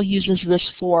hall uses this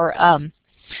for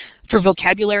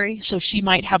vocabulary, so she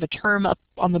might have a term up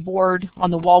on the board on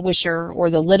the Wallwisher or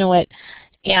the Linoit,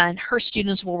 and her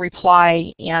students will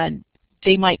reply, and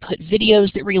they might put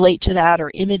videos that relate to that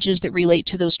or images that relate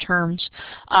to those terms.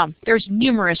 There's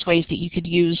numerous ways that you could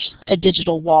use a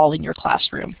digital wall in your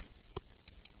classroom.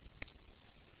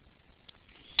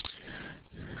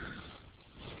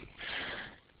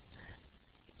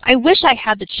 I wish I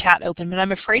had the chat open, but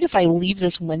I'm afraid if I leave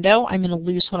this window, I'm going to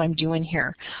lose what I'm doing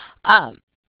here.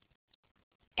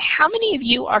 How many of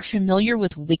you are familiar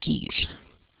with wikis?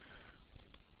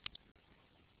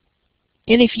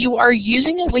 And if you are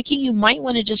using a wiki, you might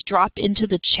want to just drop into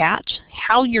the chat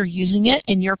how you're using it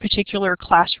in your particular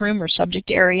classroom or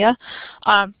subject area,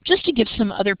 just to give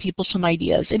some other people some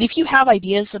ideas. And if you have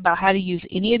ideas about how to use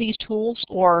any of these tools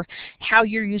or how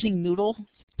you're using Moodle,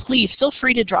 please feel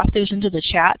free to drop those into the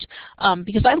chat,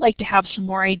 because I'd like to have some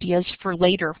more ideas for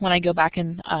later when I go back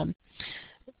and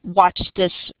watch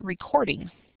this recording.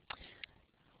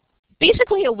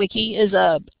 Basically, a wiki is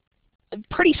a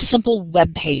pretty simple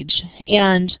web page,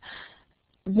 and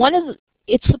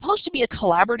it's supposed to be a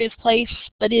collaborative place,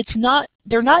 but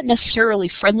they're not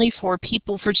necessarily friendly for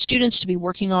students to be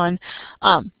working on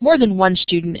more than one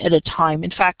student at a time. In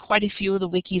fact, quite a few of the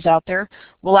wikis out there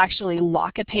will actually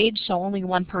lock a page so only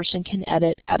one person can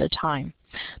edit at a time.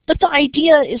 But the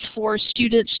idea is for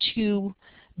students to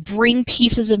bring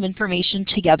pieces of information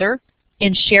together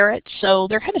and share it, so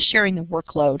they're kind of sharing the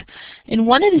workload. And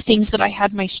one of the things that I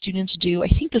had my students do, I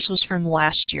think this was from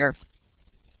last year,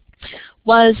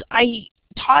 was I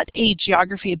taught a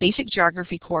basic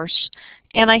geography course,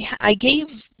 and I gave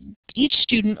each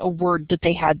student a word that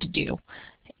they had to do.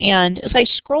 And as I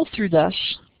scroll through this,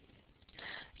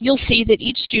 you'll see that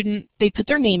each student, they put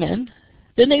their name in,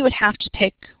 then they would have to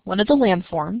pick one of the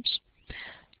landforms,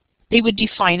 they would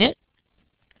define it,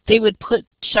 they would put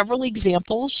several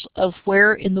examples of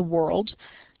where in the world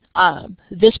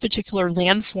this particular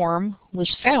landform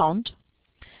was found,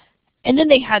 and then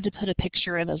they had to put a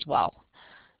picture in as well.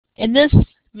 And this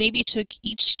maybe took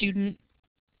each student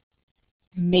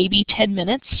maybe 10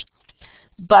 minutes,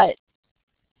 but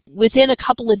within a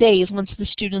couple of days, once the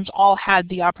students all had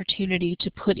the opportunity to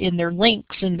put in their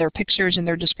links and their pictures and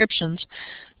their descriptions,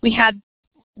 we had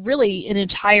really an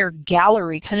entire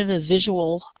gallery, kind of a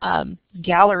visual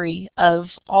gallery of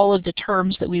all of the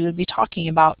terms that we would be talking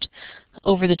about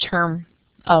over the term,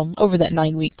 over that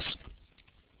 9 weeks.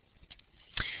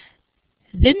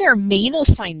 Then their main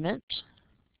assignment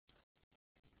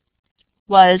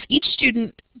was each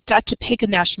student got to pick a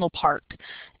national park.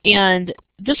 And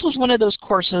this was one of those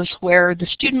courses where the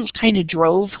students kind of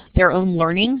drove their own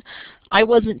learning. I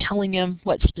wasn't telling them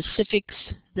what specifics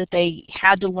that they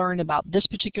had to learn about this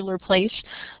particular place,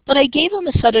 but I gave them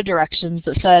a set of directions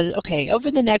that said, okay, over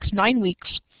the next 9 weeks,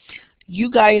 you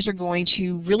guys are going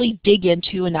to really dig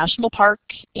into a national park,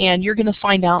 and you're going to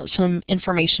find out some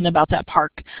information about that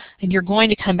park, and you're going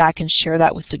to come back and share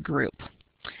that with the group.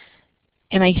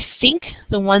 And I think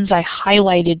the ones I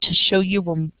highlighted to show you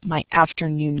were my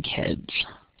afternoon kids.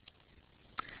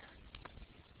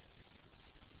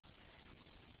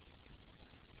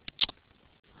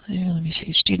 Let me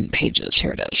see, student pages,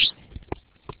 here it is.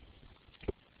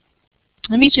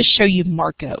 Let me just show you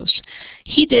Marco's.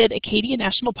 He did Acadia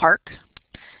National Park,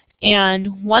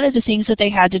 and one of the things that they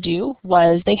had to do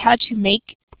was they had to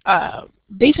make,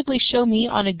 basically show me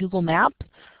on a Google map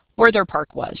where their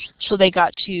park was. So they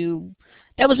got to,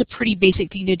 that was a pretty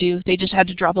basic thing to do. They just had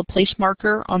to drop a place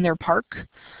marker on their park,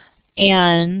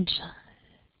 and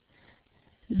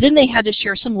then they had to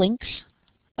share some links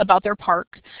about their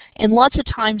park, and lots of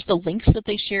times the links that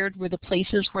they shared were the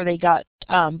places where they got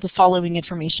the following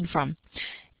information from.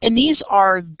 And these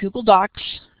are Google Docs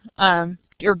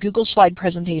or Google slide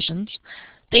presentations.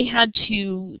 They had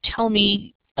to tell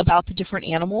me about the different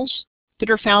animals that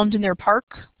are found in their park.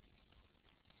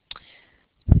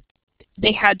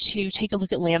 They had to take a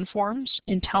look at landforms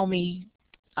and tell me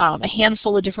a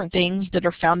handful of different things that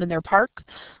are found in their park.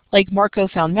 Like Marco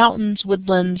found mountains,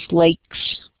 woodlands,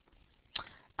 lakes,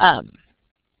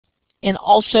 and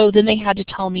also then they had to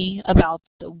tell me about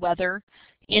the weather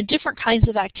and different kinds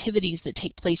of activities that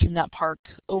take place in that park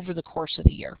over the course of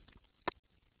the year.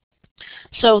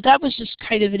 So that was just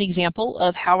kind of an example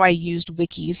of how I used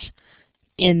wikis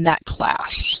in that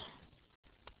class.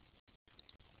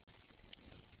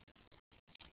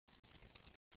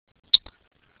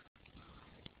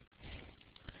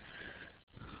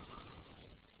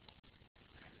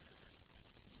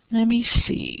 Let me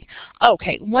see.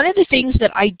 Okay, one of the things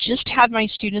that I just had my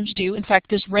students do, in fact,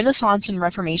 this Renaissance and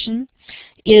Reformation,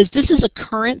 is this is a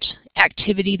current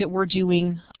activity that we're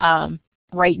doing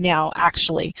right now,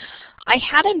 actually. I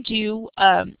had them do,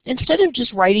 instead of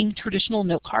just writing traditional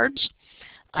note cards,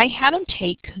 I had them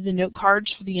take the note cards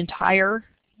for the entire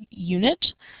unit,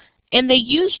 and they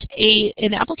used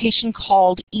an application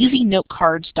called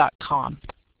easynotecards.com.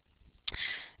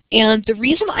 And the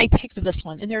reason I picked this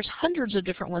one, and there's hundreds of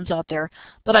different ones out there,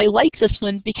 but I like this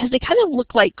one because they kind of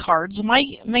look like cards.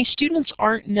 My students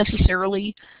aren't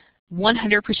necessarily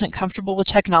 100% comfortable with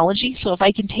technology, so if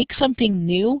I can take something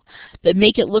new but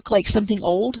make it look like something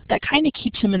old, that kind of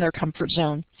keeps them in their comfort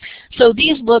zone. So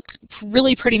these look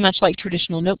really pretty much like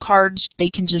traditional note cards. They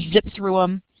can just zip through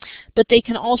them, but they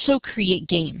can also create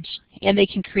games, and they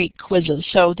can create quizzes.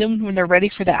 So then when they're ready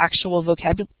for the actual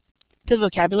vocabulary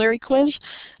quiz,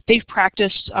 they've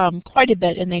practiced quite a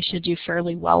bit, and they should do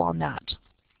fairly well on that.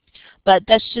 But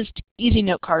that's just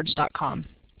easynotecards.com.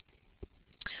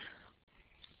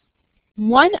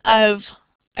 I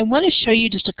want to show you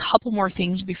just a couple more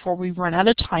things before we run out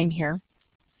of time here.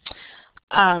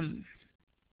 I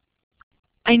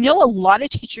know a lot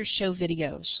of teachers show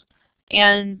videos,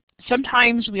 and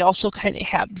sometimes we also kind of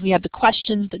have the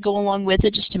questions that go along with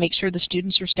it just to make sure the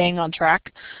students are staying on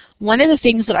track. One of the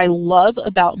things that I love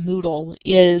about Moodle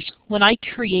is when I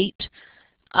create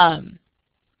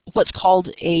what's called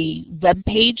a web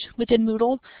page within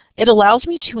Moodle, it allows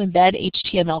me to embed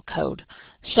HTML code.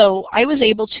 So I was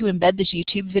able to embed this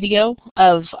YouTube video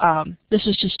of, this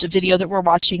is just a video that we're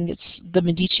watching, it's the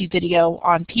Medici video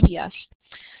on PBS.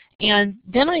 And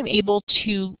then I'm able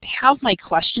to have my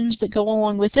questions that go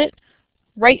along with it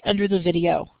right under the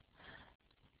video.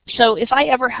 So if I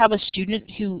ever have a student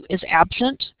who is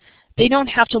absent, they don't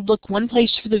have to look one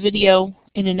place for the video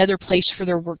and another place for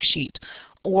their worksheet.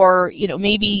 Or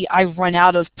maybe I've run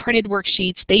out of printed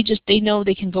worksheets. They know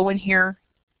they can go in here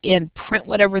and print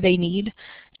whatever they need,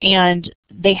 and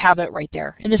they have it right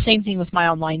there. And the same thing with my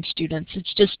online students.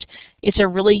 It's a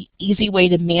really easy way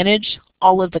to manage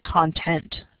all of the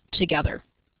content together.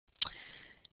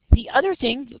 The other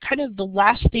thing, kind of the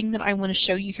last thing that I want to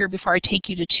show you here before I take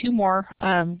you to two more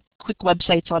quick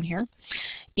websites on here,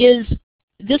 is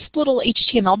this little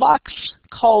HTML box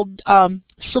called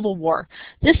Civil War.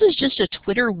 This is just a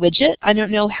Twitter widget. I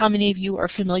don't know how many of you are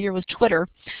familiar with Twitter,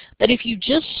 but if you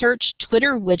just search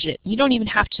Twitter widget, you don't even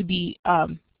have to be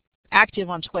active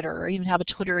on Twitter or even have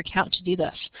a Twitter account to do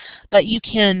this, but you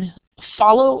can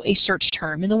follow a search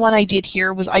term. And the one I did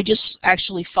here was I just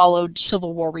actually followed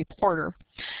Civil War Reporter.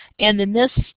 And then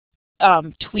this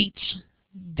tweets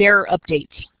their updates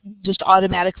just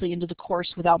automatically into the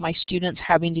course without my students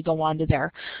having to go on to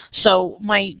there. So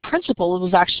my principal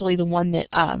was actually the one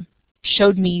that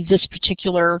showed me this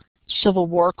particular Civil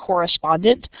War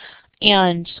correspondent,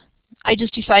 and I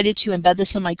just decided to embed this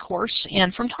in my course,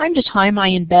 and from time to time I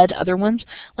embed other ones.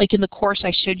 Like in the course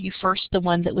I showed you first, the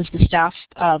one that was the staff,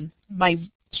 my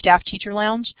staff teacher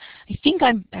lounge. I think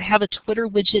I have a Twitter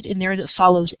widget in there that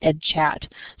follows EdChat.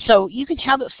 So you can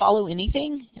have it follow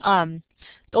anything. The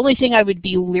only thing I would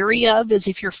be leery of is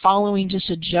if you're following just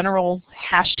a general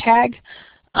hashtag,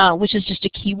 which is just a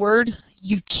keyword.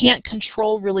 You can't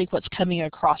control really what's coming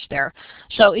across there.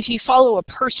 So if you follow a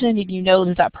person and you know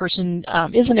that that person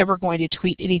isn't ever going to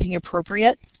tweet anything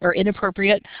appropriate or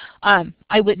inappropriate,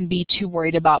 I wouldn't be too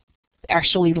worried about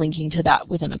actually linking to that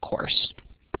within a course.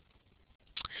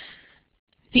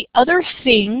 The other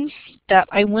things that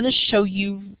I want to show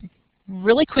you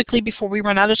really quickly before we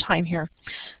run out of time here,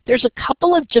 there's a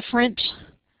couple of different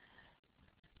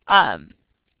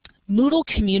Moodle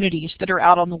communities that are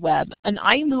out on the web. An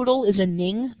iMoodle is a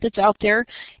Ning that's out there.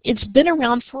 It's been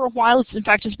around for a while. In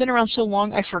fact, it's been around so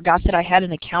long I forgot that I had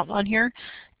an account on here.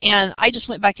 And I just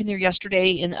went back in there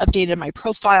yesterday and updated my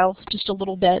profile just a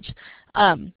little bit.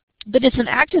 But it's an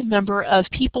active member of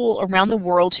people around the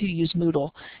world who use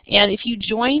Moodle. And if you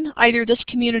join either this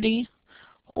community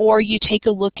or you take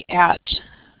a look at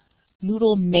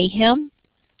Moodle Mayhem,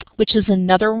 which is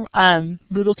another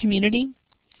Moodle community,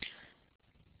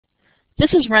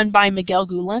 this is run by Miguel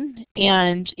Gulen,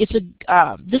 and it's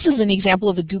this is an example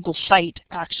of a Google site,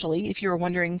 actually, if you were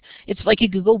wondering. It's like a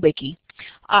Google Wiki.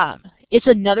 It's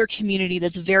another community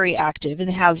that's very active and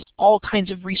has all kinds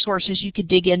of resources you could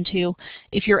dig into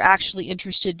if you're actually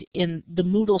interested in the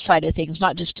Moodle side of things,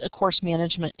 not just a course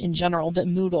management in general, but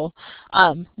Moodle.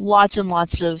 Lots and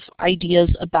lots of ideas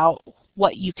about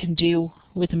what you can do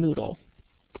with Moodle.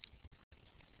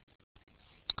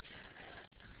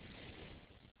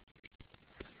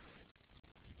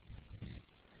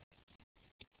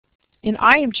 And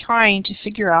I am trying to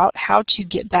figure out how to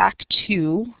get back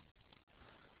to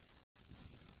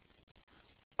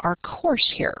our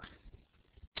course here,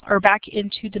 or back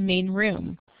into the main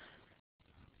room.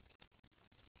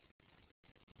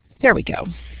 There we go.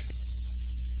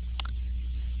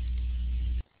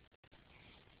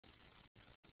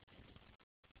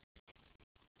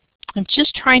 I'm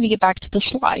just trying to get back to the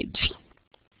slides.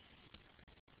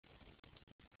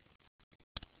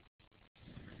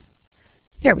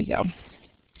 There we go.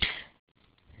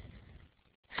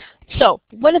 So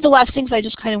one of the last things I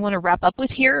just kind of want to wrap up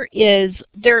with here is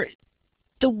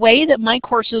the way that my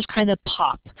courses kind of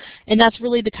pop, and that's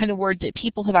really the kind of word that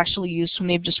people have actually used when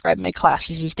they've described my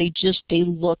classes, is they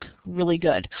look really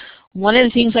good. One of the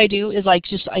things I do is I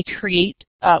create,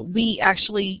 we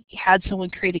actually had someone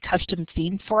create a custom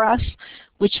theme for us,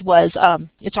 which was,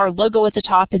 it's our logo at the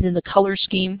top and then the color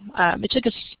scheme. It took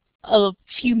us a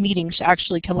few meetings to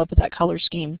actually come up with that color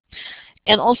scheme.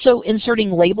 And also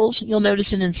inserting labels. You'll notice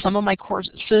in some of my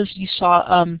courses you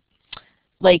saw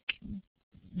like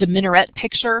the minaret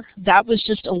picture. That was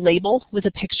just a label with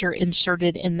a picture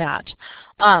inserted in that.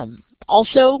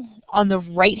 Also on the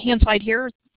right hand side here,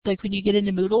 like when you get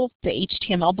into Moodle, the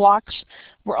HTML blocks,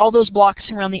 were all those blocks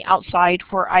around the outside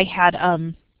where I had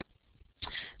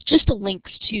just the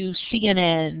links to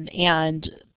CNN and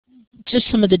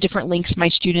just some of the different links my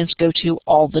students go to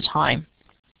all the time.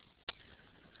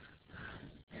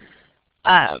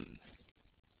 But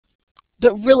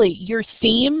really, your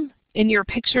theme and your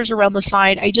pictures around the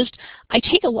side, I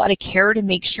take a lot of care to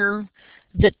make sure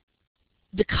that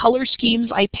the color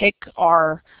schemes I pick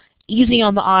are easy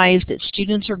on the eyes, that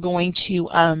students are going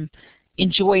to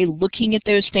enjoy looking at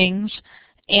those things.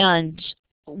 And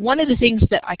one of the things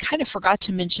that I kind of forgot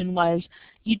to mention was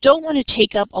you don't want to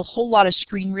take up a whole lot of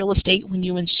screen real estate when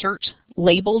you insert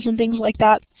labels and things like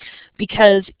that,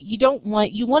 because you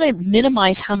want to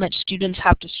minimize how much students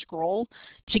have to scroll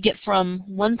to get from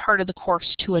one part of the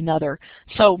course to another.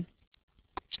 So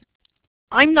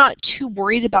I'm not too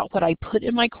worried about what I put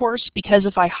in my course, because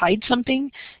if I hide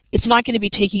something, it's not going to be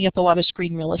taking up a lot of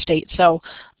screen real estate. So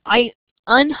I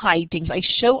unhide things. I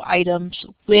show items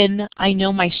when I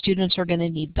know my students are going to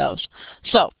need those.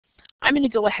 So I'm going to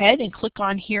go ahead and click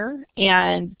on here,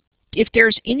 and if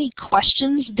there's any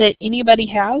questions that anybody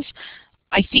has,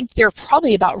 I think they're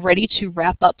probably about ready to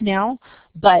wrap up now,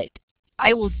 but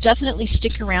I will definitely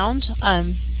stick around,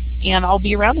 and I'll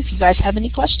be around if you guys have any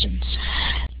questions.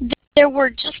 There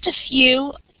were just a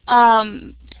few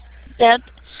that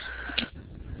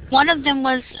one of them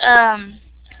was,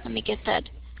 let me get that.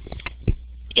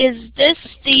 Is this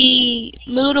the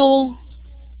Moodle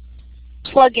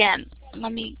plugin?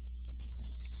 Let me,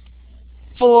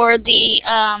 for the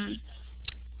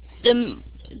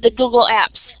Google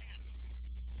apps.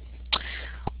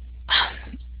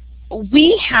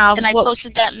 We have, and I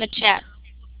posted that in the chat.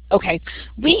 Okay,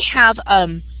 we have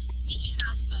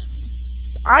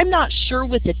I'm not sure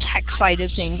with the tech side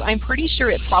of things. I'm pretty sure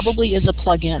it probably is a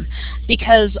plugin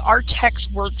because our techs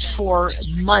worked for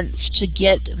months to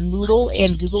get Moodle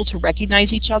and Google to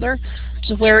recognize each other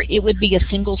to where it would be a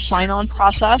single sign-on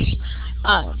process.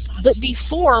 But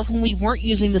before, when we weren't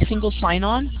using the single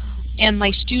sign-on, and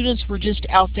my students were just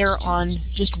out there on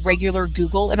just regular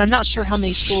Google, and I'm not sure how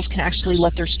many schools can actually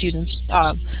let their students,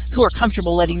 who are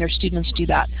comfortable letting their students do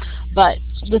that. But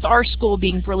with our school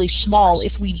being really small,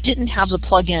 if we didn't have the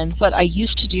plugin, what I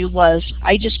used to do was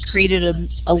I just created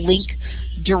a link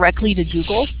directly to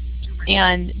Google,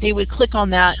 and they would click on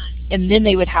that, and then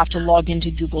they would have to log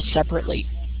into Google separately.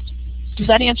 Does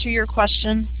that answer your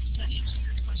question?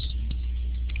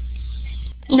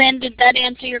 Lynn, did that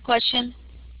answer your question?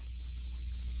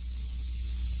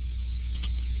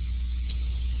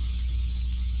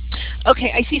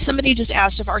 Okay, I see somebody just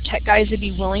asked if our tech guys would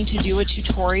be willing to do a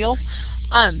tutorial.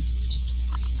 I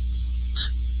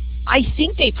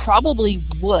think they probably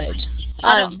would.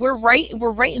 We're right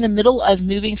in the middle of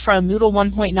moving from Moodle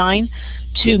 1.9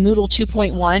 to Moodle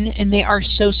 2.1, and they are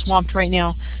so swamped right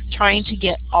now trying to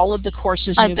get all of the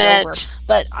courses moved over.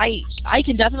 But I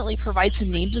can definitely provide some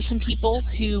names of some people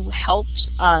who helped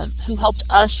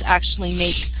us actually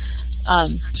make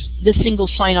the single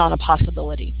sign-on a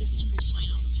possibility.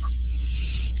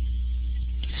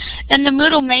 And the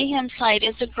Moodle Mayhem site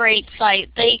is a great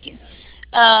site. They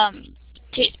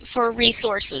for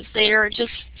resources. They are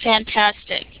just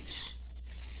fantastic.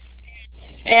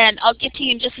 And I'll get to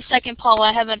you in just a second,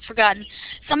 Paula. I haven't forgotten.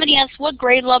 Somebody asked, what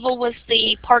grade level was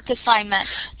the park assignment?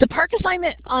 The park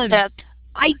assignment,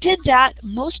 I did that.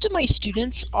 Most of my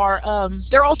students are,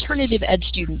 they're alternative ed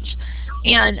students.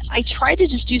 And I try to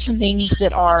just do some things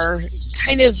that are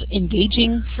kind of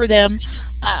engaging for them.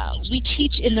 We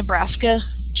teach in Nebraska.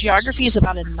 Geography is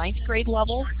about a 9th grade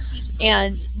level,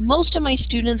 and most of my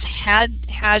students had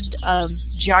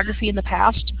geography in the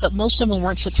past, but most of them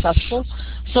weren't successful.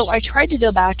 So I tried to go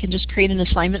back and just create an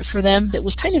assignment for them that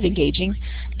was kind of engaging.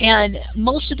 And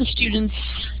most of the students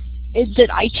that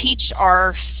I teach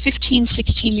are 15,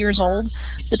 16 years old,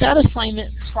 but that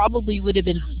assignment probably would have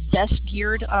been best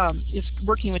geared if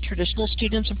working with traditional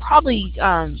students, and probably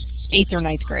 8th or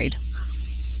 9th grade.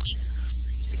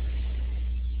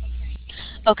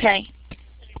 Okay,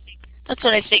 that's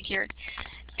what I figured.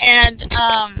 And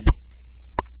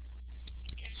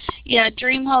yeah,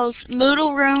 DreamHost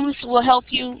Moodle rooms will help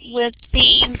you with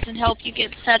themes and help you get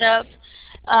set up,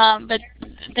 but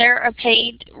they're a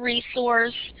paid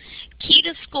resource. Key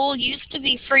to School used to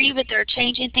be free, but they're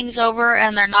changing things over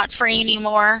and they're not free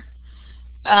anymore.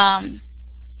 That's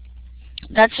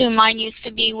who mine used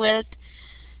to be with.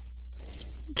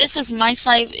 This is my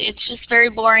site. It's just very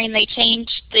boring. They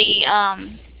changed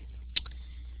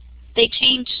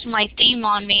my theme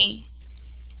on me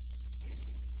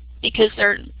because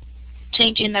they're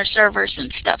changing their servers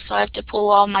and stuff, so I have to pull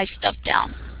all my stuff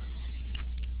down.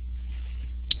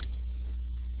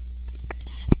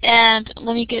 And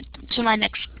let me get to my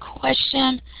next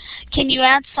question. Can you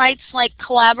add sites like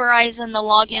Collaborate in the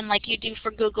login like you do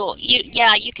for Google?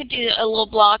 Yeah, you could do a little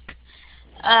block,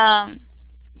 an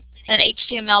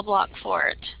HTML block for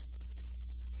it.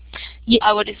 Yeah,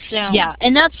 I would assume. Yeah,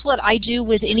 and that's what I do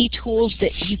with any tools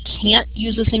that you can't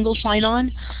use a single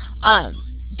sign-on.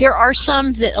 There are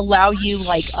some that allow you,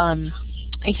 like I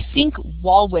think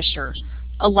Wallwisher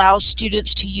allows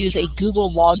students to use a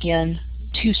Google login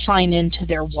to sign into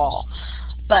their wall.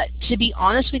 But to be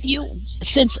honest with you,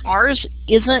 since ours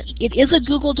isn't, it is a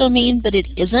Google domain, but it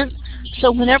isn't.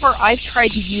 So whenever I've tried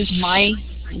to use my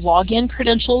login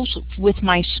credentials with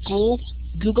my school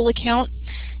Google account,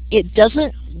 it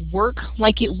doesn't work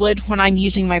like it would when I'm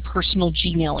using my personal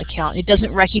Gmail account. It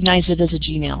doesn't recognize it as a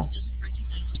Gmail.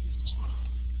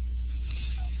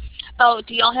 Oh,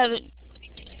 do y'all have it?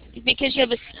 Because you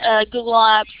have a Google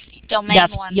Apps domain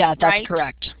one, yeah, that's right?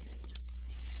 correct.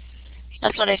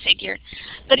 That's what I figured.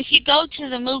 But if you go to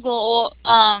the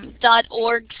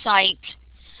Moodle.org site,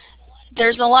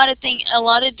 there's a lot of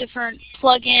different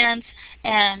plugins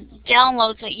and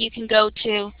downloads that you can go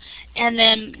to. And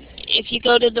then if you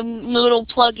go to the Moodle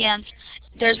plugins,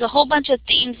 there's a whole bunch of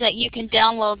themes that you can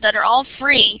download that are all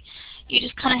free. You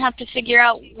just kind of have to figure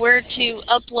out where to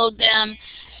upload them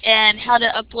and how to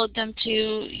upload them to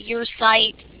your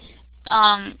site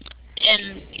and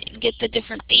get the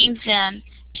different themes in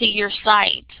to your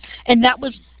site. And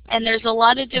there's a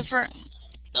lot of different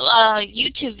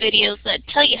YouTube videos that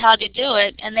tell you how to do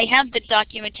it, and they have the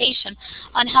documentation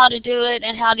on how to do it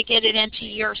and how to get it into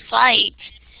your site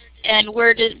and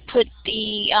where to put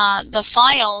the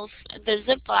files, the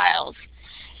zip files.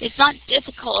 It's not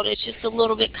difficult, it's just a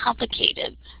little bit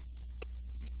complicated.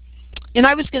 And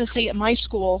I was going to say at my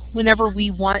school, whenever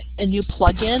we want a new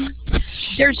plugin,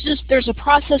 there's a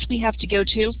process we have to go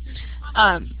to.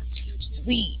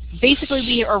 We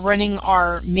are running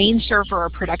our main server, our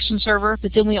production server,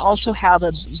 but then we also have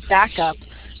a backup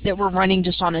that we're running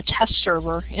just on a test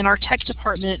server. And our tech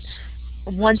department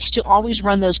wants to always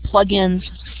run those plugins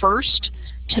first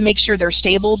to make sure they're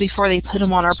stable before they put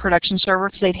them on our production server,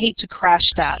 because they'd hate to crash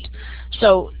that.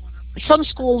 So some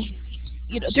schools,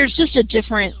 there's just a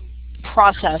different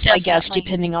process, I guess,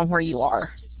 depending on where you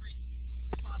are.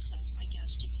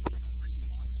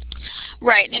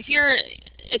 Right. And if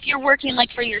you're working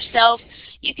like for yourself,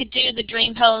 you could do the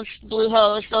DreamHost,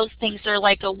 Bluehost. Those things are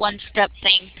like a one-step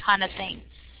thing kind of thing.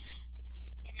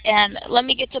 And let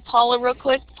me get to Paula real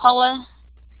quick. Paula,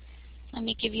 let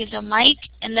me give you the mic,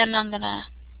 and then I'm going to,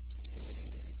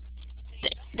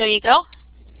 there you go.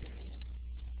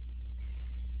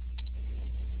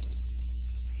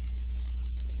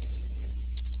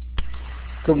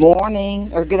 Good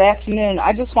morning, or good afternoon.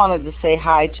 I just wanted to say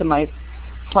hi to my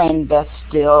friend Beth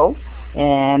Still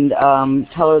and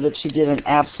tell her that she did an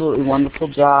absolutely wonderful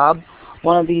job.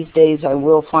 One of these days I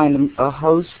will find a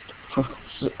host for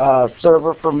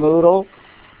server for Moodle,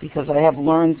 because I have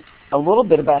learned a little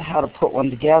bit about how to put one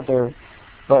together,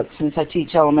 but since I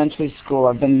teach elementary school,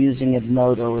 I've been using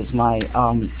Moodle as my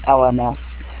LMS,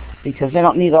 because they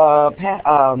don't need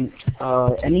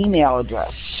an email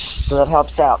address, so that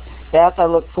helps out. Beth, I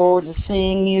look forward to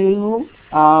seeing you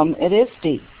at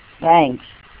ISTE. Thanks.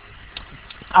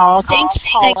 Oh, thanks,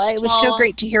 Paula. It was so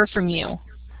great to hear from you.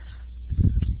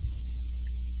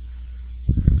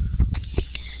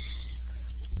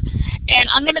 And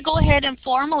I'm going to go ahead and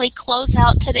formally close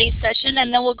out today's session,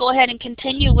 and then we'll go ahead and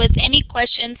continue with any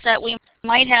questions that we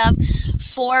might have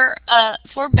for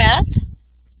Beth.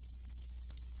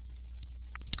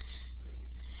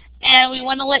 And we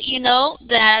want to let you know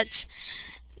that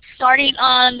starting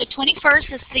on the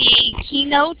 21st is the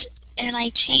keynote, and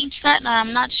I changed that, and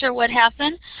I'm not sure what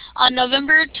happened. On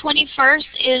November 21st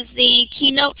is the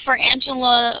keynote for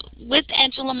Angela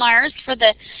Myers for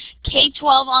the K-12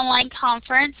 online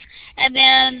conference, and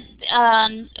then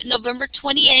November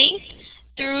 28th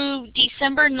through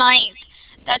December 9th,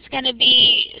 that's going to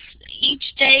be,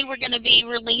 each day we're going to be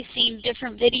releasing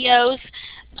different videos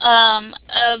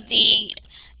of the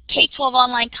K-12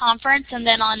 online conference, and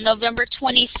then on November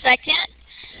 22nd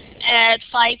at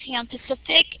 5 p.m.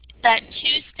 Pacific, that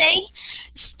Tuesday,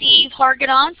 Steve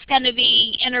Hargadon's going to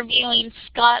be interviewing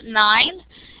Scott Nine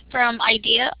from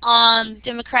IDEA on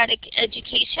democratic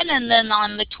education, and then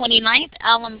on the 29th,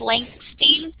 Alan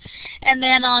Blankstein, and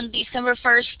then on December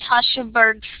 1st, Tasha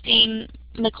Bergstein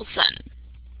Mickelson.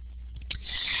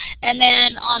 And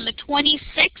then on the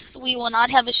 26th, we will not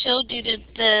have a show due to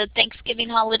the Thanksgiving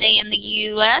holiday in the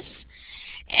U.S.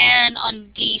 And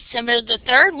on December the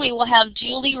 3rd, we will have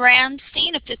Julie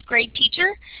Ramstein, a 5th grade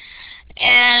teacher.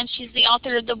 And she's the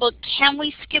author of the book, Can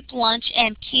We Skip Lunch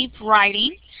and Keep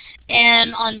Writing?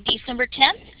 And on December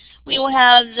 10th, we will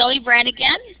have Zoe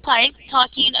Brannigan Pipe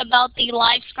talking about the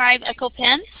LiveScribe Echo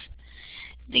Pens.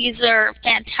 These are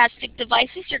fantastic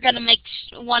devices. You're going to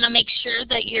want to make sure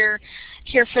that you're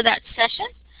here for that session.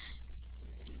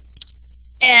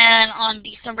 And on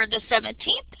December the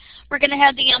 17th, we're going to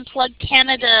have the Unplugged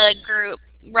Canada group.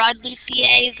 Rod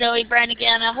Lucier, Zoe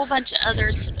Brannigan, a whole bunch of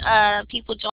other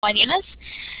people joining us.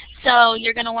 So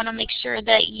you're going to want to make sure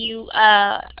that you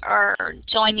are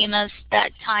joining us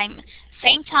that time,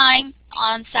 same time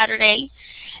on Saturday.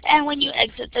 And when you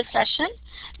exit the session,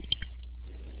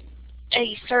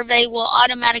 a survey will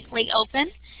automatically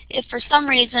open. If for some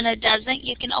reason it doesn't,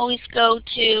 you can always go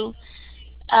to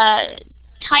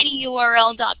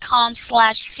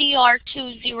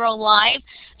tinyurl.com/cr20live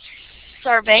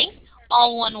survey,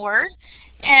 all one word,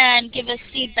 and give us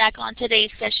feedback on today's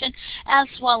session, as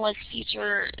well as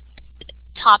future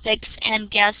topics and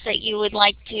guests that you would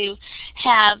like to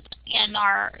have in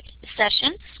our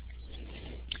sessions.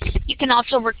 You can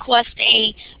also request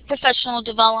a professional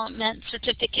development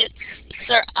certificate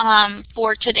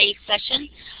for today's session,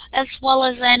 as well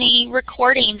as any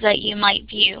recordings that you might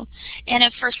view. And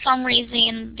if for some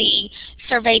reason the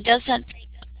survey doesn't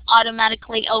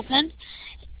automatically open,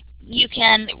 you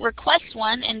can request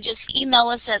one and just email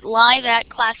us at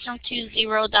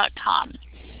live@classroom20.com.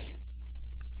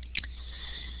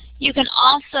 You can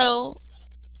also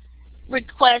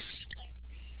request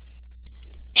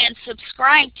and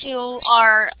subscribe to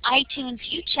our iTunes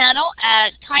U channel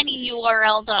at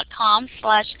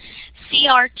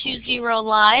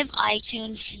tinyurl.com/cr20live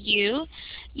iTunes U.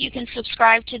 You can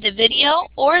subscribe to the video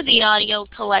or the audio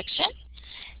collection.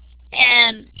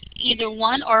 And either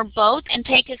one or both and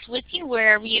take us with you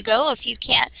wherever you go if you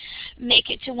can't make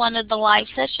it to one of the live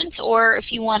sessions, or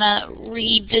if you want to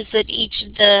revisit each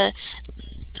of the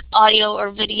audio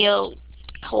or video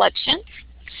collections.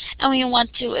 And we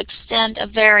want to extend a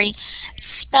very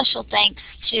special thanks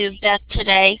to Beth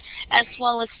today, as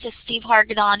well as to Steve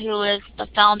Hargadon, who is the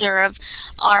founder of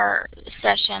our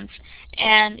sessions,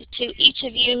 and to each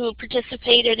of you who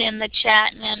participated in the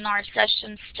chat and in our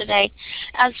sessions today,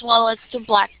 as well as to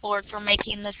Blackboard for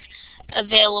making this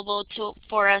available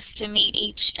for us to meet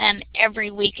each and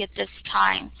every week at this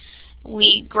time.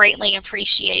 We greatly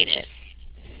appreciate it.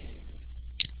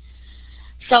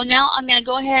 So now I'm going to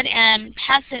go ahead and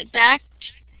pass it back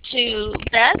to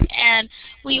Beth, and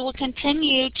we will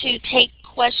continue to take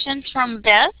questions from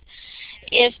Beth.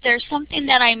 If there's something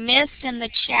that I missed in the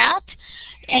chat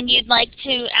and you'd like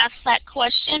to ask that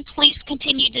question, please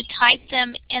continue to type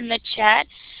them in the chat,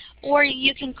 or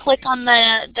you can click on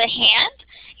the hand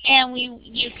and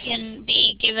you can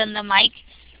be given the mic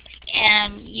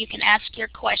and you can ask your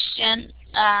question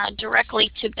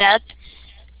directly to Beth.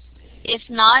 If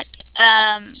not,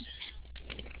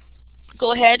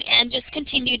 go ahead and just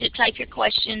continue to type your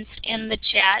questions in the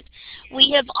chat. We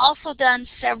have also done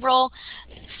several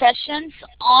sessions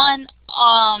on,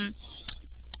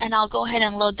 and I'll go ahead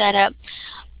and load that up.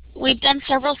 We've done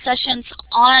several sessions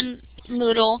on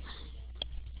Moodle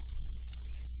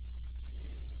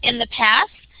in the past,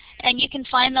 and you can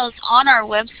find those on our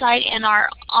website and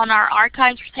on our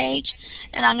archives page.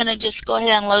 And I'm going to just go ahead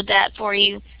and load that for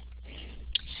you.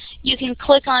 You can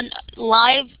click on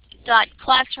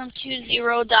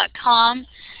live.classroom20.com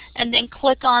and then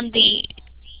click on the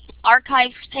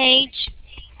archives page.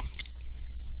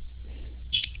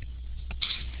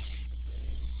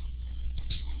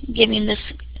 Giving this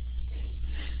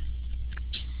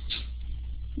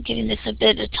a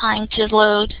bit of time to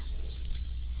load.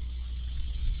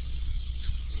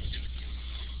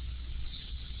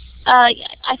 I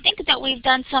think that we've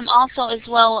done some also as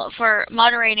well for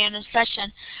moderating a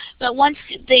session. But once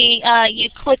you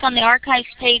click on the archives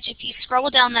page, if you scroll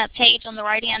down that page on the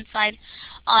right-hand side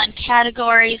on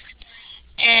categories,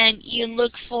 and you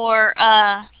look for,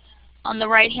 on the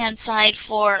right-hand side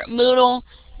for Moodle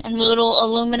and Moodle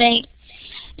Illuminate,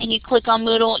 and you click on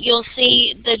Moodle, you'll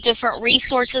see the different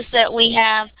resources that we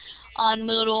have on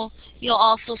Moodle. You'll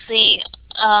also see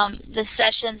the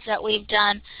sessions that we've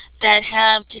done that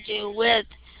have to do with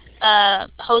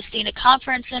hosting a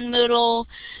conference in Moodle,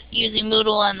 using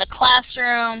Moodle in the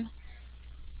classroom,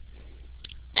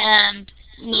 and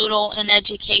Moodle in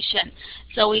education.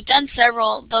 So we've done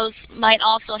several. Those might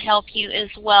also help you as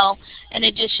well, in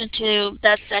addition to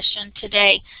that session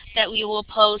today that we will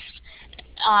post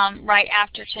right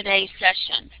after today's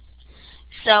session.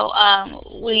 So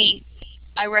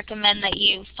I recommend that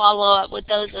you follow up with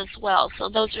those as well. So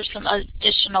those are some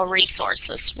additional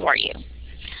resources for you.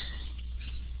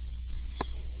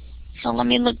 So let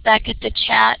me look back at the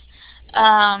chat.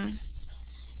 Yeah,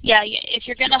 if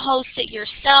you're going to host it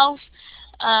yourself,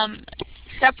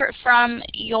 separate from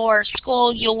your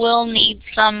school, you will need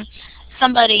some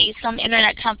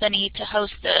internet company to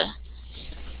host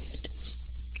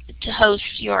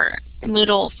your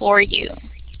Moodle for you.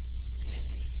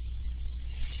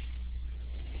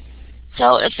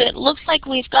 So if it looks like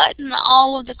we've gotten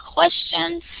all of the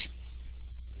questions,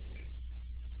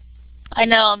 I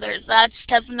know that's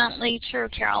definitely true,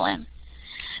 Carolyn.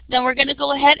 Then we're going to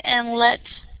go ahead and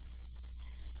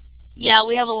yeah,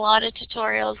 we have a lot of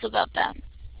tutorials about that,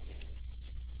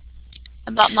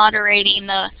 about moderating.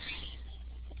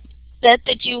 Beth,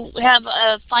 did you have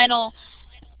a final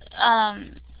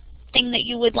thing that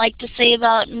you would like to say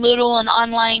about Moodle and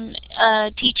online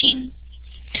teaching?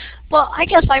 Well, I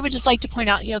guess I would just like to point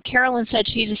out, Carolyn said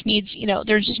she just needs,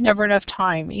 there's just never enough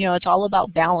time. It's all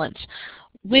about balance.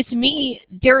 With me,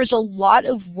 there is a lot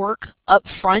of work up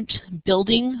front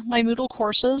building my Moodle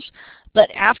courses,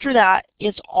 but after that,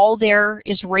 it's all there,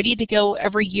 it's ready to go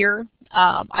every year.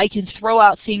 I can throw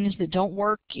out things that don't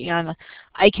work, and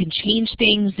I can change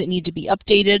things that need to be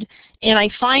updated. And I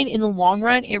find in the long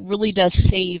run, it really does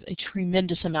save a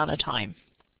tremendous amount of time.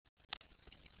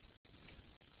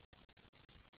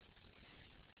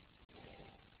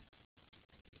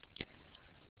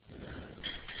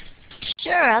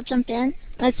 Sure, I'll jump in.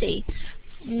 Let's see.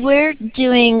 We're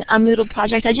doing a Moodle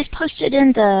project. I just posted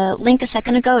in the link a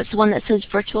second ago. It's the one that says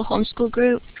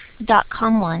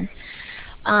virtualhomeschoolgroup.com one.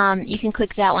 You can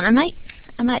click that one. I might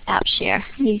app share.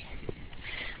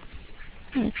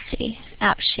 Let's see,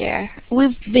 app share.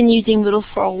 We've been using Moodle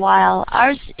for a while.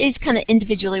 Ours is kind of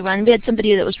individually run. We had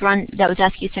somebody that was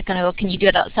asking a second ago, can you do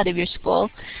it outside of your school?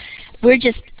 We're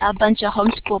just a bunch of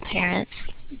homeschool parents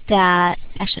that,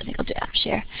 actually I think I'll do app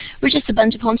share. We're just a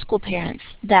bunch of homeschool parents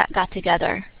that got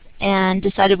together and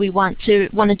decided we wanted to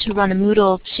run a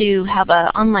Moodle to have an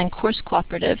online course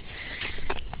cooperative.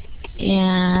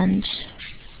 And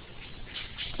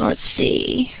let's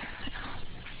see.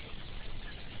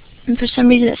 And for some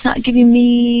reason it's not giving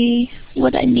me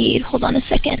what I need. Hold on a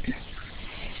second.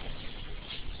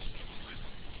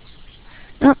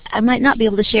 Oh, I might not be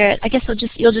able to share it. I guess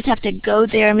you'll just have to go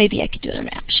there. Maybe I could do it on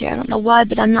app share. I don't know why,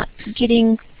 but I'm not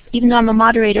getting, even though I'm a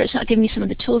moderator, it's not giving me some of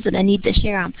the tools that I need to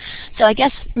share them. So I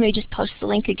guess maybe just post the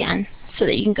link again so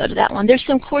that you can go to that one. There's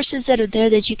some courses that are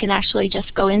there that you can actually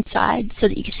just go inside so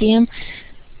that you can see them.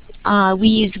 We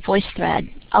use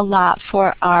VoiceThread a lot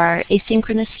for our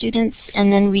asynchronous students,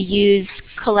 and then we use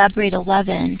Collaborate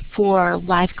 11 for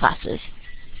live classes.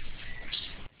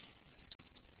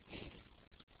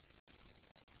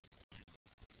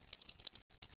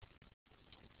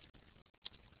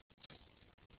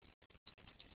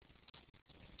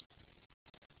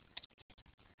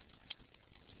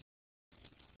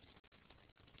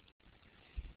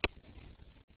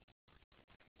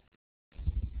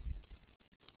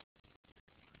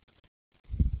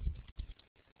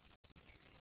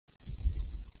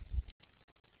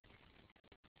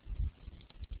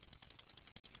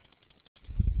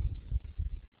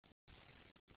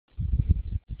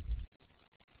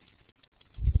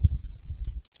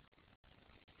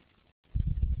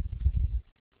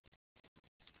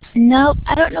 No,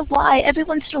 I don't know why. Every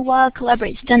once in a while,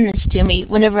 Collaborate's done this to me.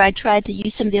 Whenever I try to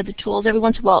use some of the other tools, every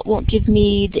once in a while it won't give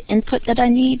me the input that I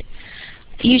need.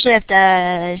 I usually have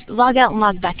to log out and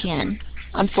log back in,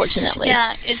 unfortunately.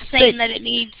 Yeah, it's saying that it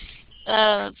needs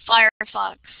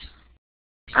Firefox.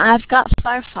 I've got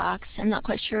Firefox. I'm not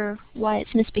quite sure why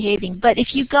it's misbehaving. But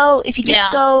if you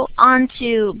just go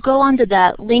onto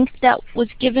that link that was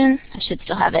given, I should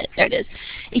still have it. There it is.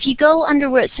 If you go under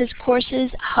where it says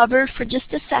courses, hover for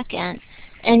just a second,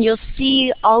 and you'll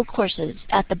see all courses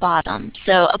at the bottom.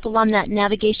 So up along that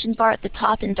navigation bar at the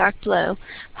top in dark blue,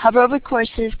 hover over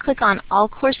courses, click on all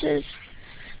courses,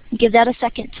 give that a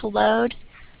second to load.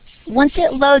 Once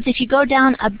it loads, if you go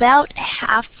down about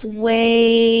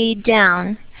halfway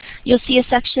down, you'll see a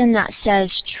section that says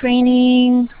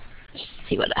training. Let's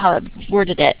see how I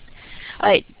worded it. All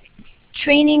right,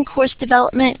 training, course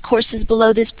development. Courses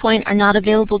below this point are not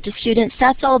available to students.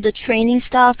 That's all the training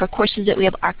stuff or courses that we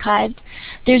have archived.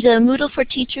 There's a Moodle for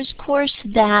Teachers course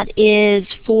that is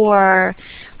for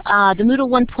the Moodle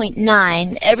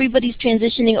 1.9. Everybody's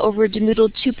transitioning over to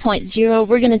Moodle 2.0.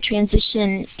 We're going to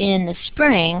transition in the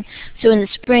spring. So in the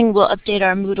spring, we'll update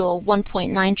our Moodle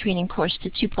 1.9 training course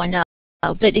to 2.0.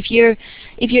 But if you're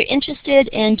interested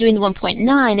in doing the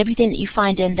 1.9, everything that you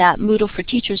find in that Moodle for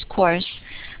Teachers course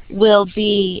will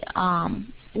be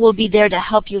there to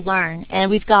help you learn. And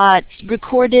we've got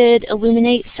recorded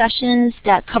Illuminate sessions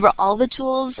that cover all the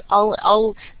tools.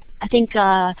 I think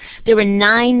there were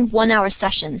 9 one-hour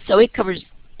sessions, so it covers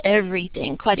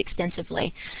everything quite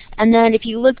extensively. And then if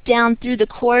you look down through the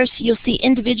course, you'll see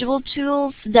individual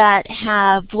tools that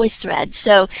have VoiceThread.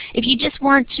 So if you just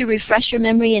want to refresh your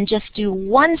memory and just do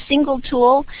one single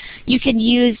tool, you can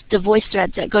use the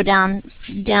VoiceThreads that go down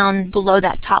below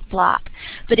that top block.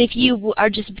 But if you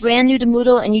are just brand new to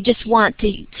Moodle and you just want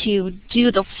to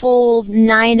do the full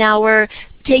 9-hour,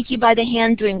 take you by the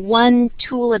hand doing one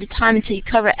tool at a time until you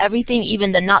cover everything,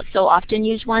 even the not so often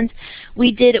used ones.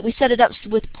 We set it up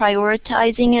with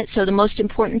prioritizing it, so the most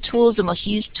important tools, the most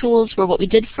used tools were what we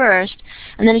did first,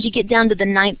 and then as you get down to the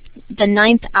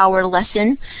ninth hour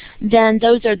lesson, then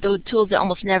those are the tools that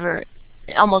almost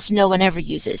no one ever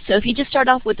uses. So if you just start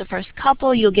off with the first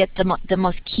couple, you'll get the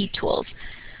most key tools.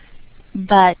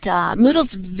 But Moodle's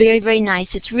very, very nice.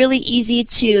 It's really easy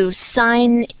to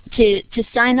sign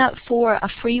up for a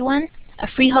free one, a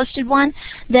free hosted one.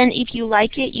 Then if you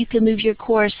like it, you can move your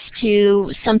course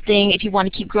to something if you want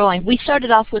to keep growing. We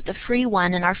started off with the free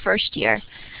one in our first year.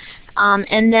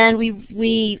 And then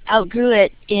we outgrew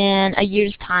it in a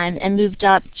year's time and moved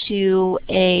up to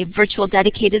a virtual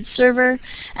dedicated server.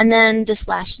 And then this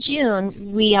last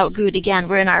June, we outgrew it again.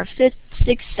 We're in our 5th,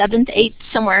 6th, 7th, 8th,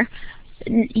 somewhere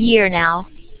year now,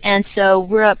 and so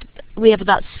we have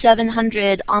about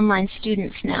 700 online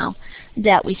students now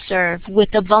that we serve with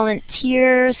a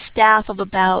volunteer staff of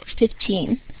about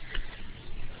 15.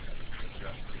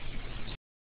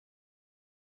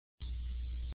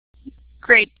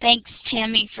 Great, thanks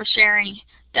Tammy for sharing.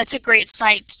 That's a great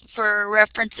site for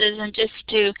references and just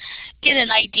to get an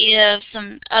idea of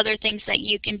some other things that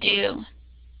you can do.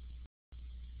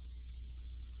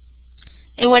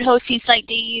 And what hosting site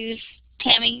do you use,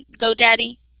 Tammy?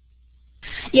 GoDaddy?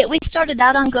 Yeah, we started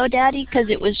out on GoDaddy because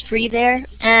it was free there,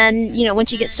 and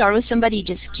once you get started with somebody, you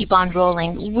just keep on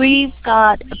rolling. We've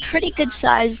got a pretty good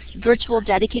sized virtual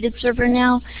dedicated server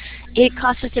now. It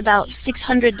costs us about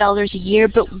 $600 a year,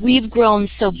 but we've grown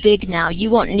so big now. You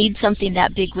won't need something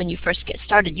that big when you first get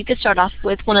started. You could start off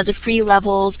with one of the free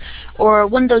levels, or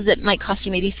one of those that might cost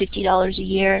you maybe $50 a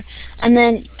year, and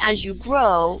then as you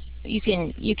grow, you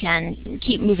can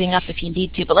keep moving up if you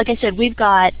need to. But like I said, we've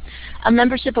got a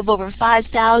membership of over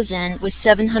 5,000 with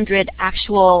 700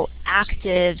 actual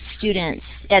active students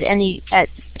at any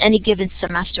given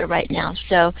semester right now.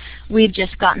 So we've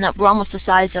just gotten up. We're almost the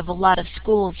size of a lot of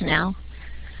schools now.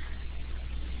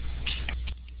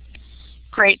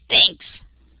 Great, thanks.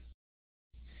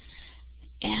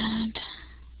 And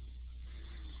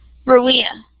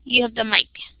Maria, you have the mic.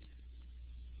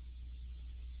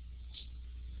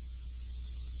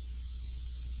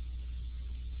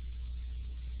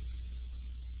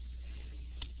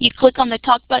 You click on the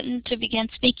talk button to begin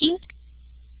speaking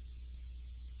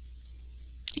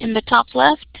in the top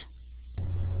left.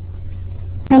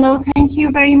 Hello, thank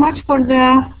you very much for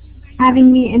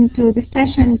having me into the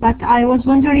session, but I was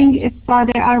wondering if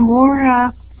there are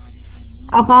more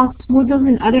about Moodle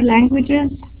in other languages,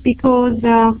 because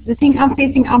the thing I'm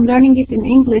facing, I'm learning it in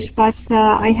English, but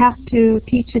I have to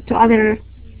teach it to other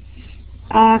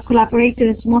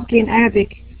collaborators, mostly in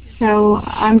Arabic. So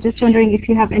I'm just wondering if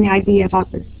you have any idea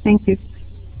about this. Thank you.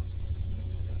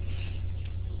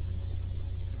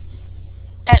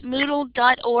 At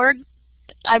Moodle.org,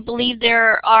 I believe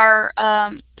there are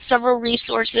several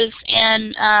resources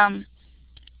in a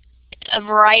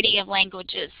variety of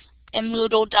languages, and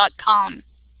Moodle.com.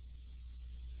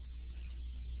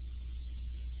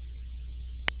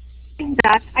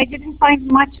 That I didn't find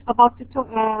much about the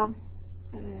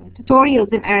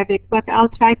tutorials in Arabic, but I'll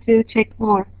try to check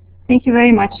more. Thank you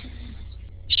very much.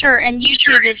 Sure, and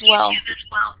YouTube as well.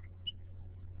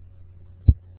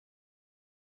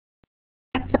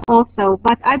 Also,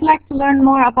 but I'd like to learn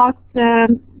more about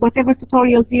whatever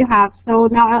tutorials you have. So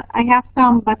now I have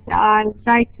some, but I'll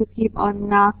try to keep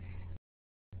on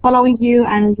following you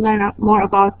and learn more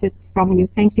about it from you.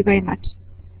 Thank you very much.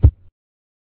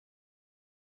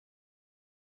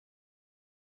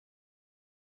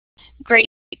 Great.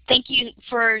 Thank you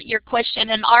for your question.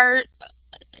 And our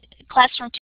Classroom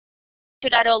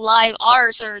 2.0 Live,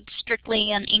 ours are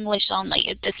strictly in English only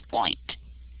at this point.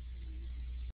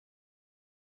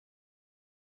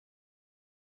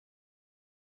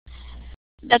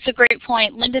 That's a great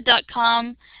point.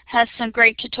 Lynda.com has some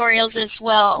great tutorials as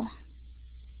well.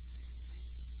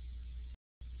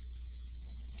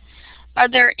 Are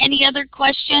there any other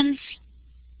questions?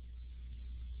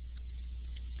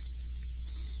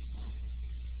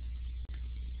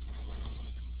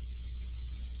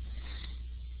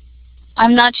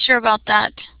 I'm not sure about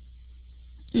that,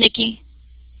 Nikki.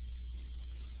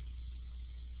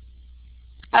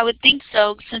 I would think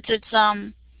so, since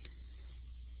it's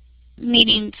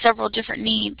meeting several different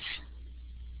needs.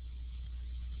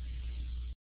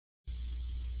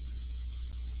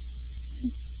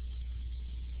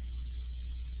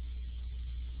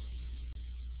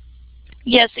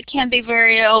 Yes, it can be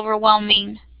very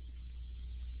overwhelming.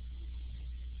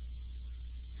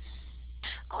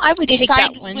 I would take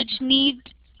that one. Which need.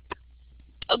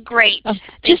 Oh, great.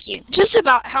 Thank you. Just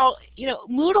about how,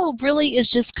 Moodle really is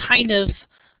just kind of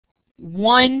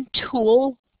one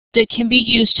tool that can be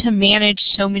used to manage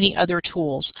so many other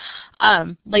tools,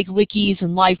 like wikis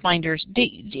and live binders.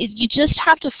 You just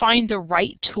have to find the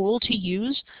right tool to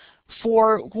use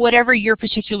for whatever your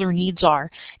particular needs are.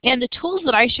 And the tools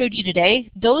that I showed you today,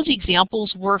 those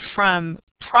examples were from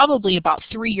probably about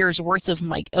 3 years worth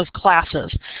of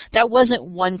classes. That wasn't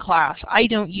one class. I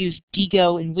don't use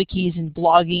Digo and wikis and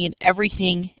blogging and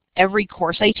everything. Every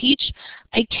course I teach,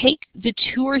 I take the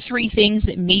 2 or 3 things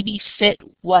that maybe fit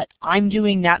what I'm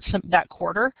doing that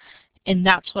quarter, and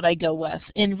that's what I go with.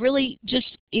 And really,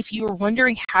 just if you were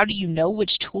wondering how do you know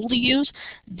which tool to use,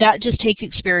 that just takes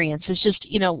experience. It's just,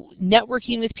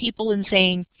 networking with people and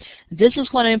saying, this is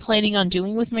what I'm planning on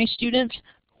doing with my students.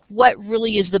 What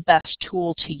really is the best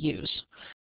tool to use?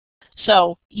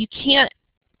 So you can't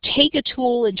take a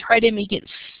tool and try to make it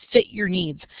fit your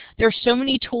needs. There are so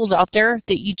many tools out there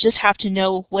that you just have to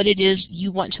know what it is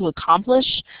you want to accomplish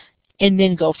and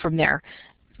then go from there.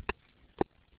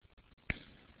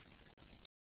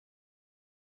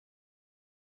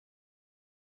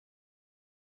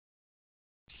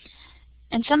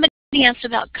 And somebody asked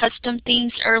about custom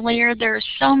themes earlier. There are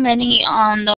so many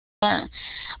on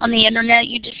the internet.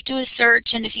 You just do a search,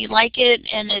 and if you like it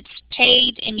and it's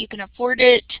paid and you can afford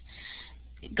it,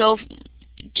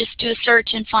 just do a search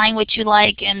and find what you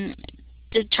like, and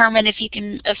determine if you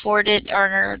can afford it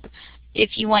or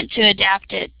if you want to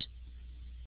adapt it.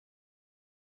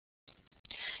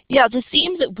 Yeah, the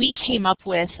theme that we came up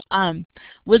with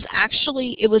was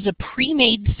actually, it was a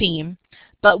pre-made theme,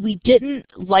 but we didn't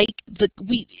like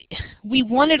we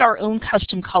wanted our own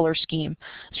custom color scheme.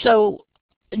 So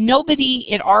nobody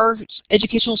in our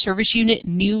educational service unit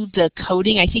knew the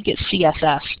coding. I think it's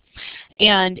CSS.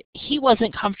 And he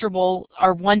wasn't comfortable,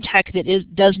 our one tech that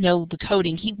does know the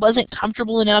coding, he wasn't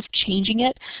comfortable enough changing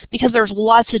it because there's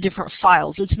lots of different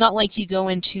files. It's not like you go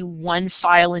into one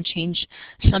file and change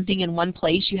something in one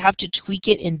place. You have to tweak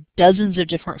it in dozens of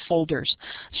different folders.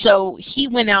 So he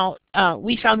went out,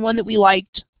 we found one that we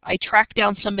liked. I tracked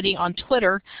down somebody on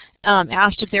Twitter,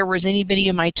 asked if there was anybody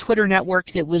in my Twitter network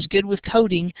that was good with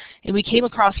coding, and we came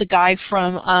across a guy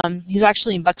from, he's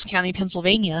actually in Bucks County,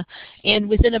 Pennsylvania, and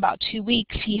within about 2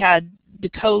 weeks he had the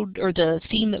code or the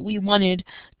theme that we wanted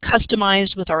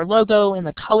customized with our logo and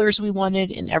the colors we wanted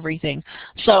and everything.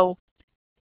 So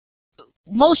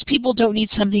most people don't need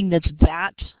something that's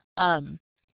that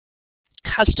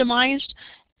customized.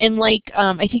 And like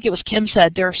I think it was Kim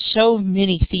said, there are so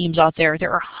many themes out there.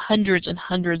 There are hundreds and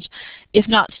hundreds, if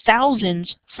not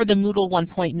thousands, for the Moodle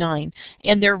 1.9.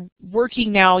 And they're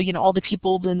working now, you know, all the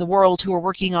people in the world who are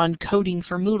working on coding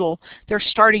for Moodle, they're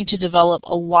starting to develop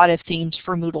a lot of themes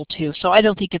for Moodle too. So I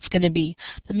don't think it's going to be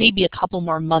maybe a couple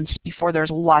more months before there's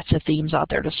lots of themes out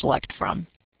there to select from.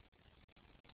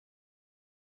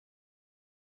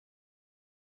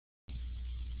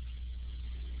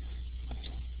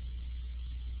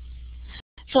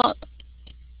 So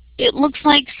it looks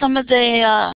like some of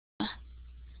the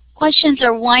questions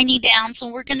are winding down, so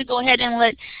we're going to go ahead and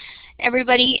let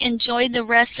everybody enjoy the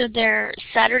rest of their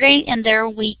Saturday and their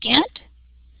weekend.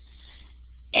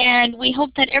 And we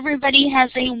hope that everybody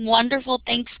has a wonderful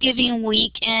Thanksgiving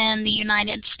week in the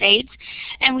United States.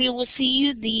 And we will see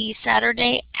you the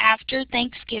Saturday after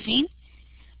Thanksgiving,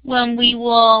 when we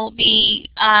will be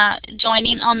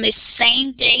joining on the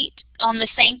same date, on the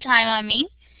same time,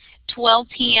 12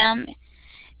 p.m.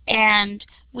 And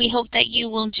we hope that you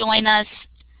will join us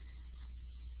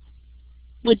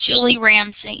with Julie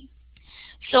Ramsey.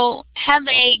 So have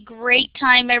a great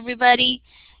time, everybody.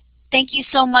 Thank you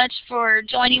so much for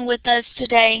joining with us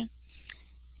today.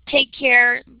 Take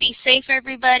care. Be safe,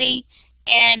 everybody.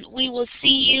 And we will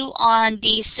see you on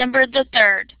December the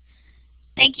 3rd.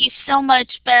 Thank you so much,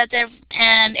 Beth,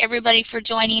 and everybody for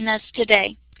joining us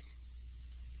today.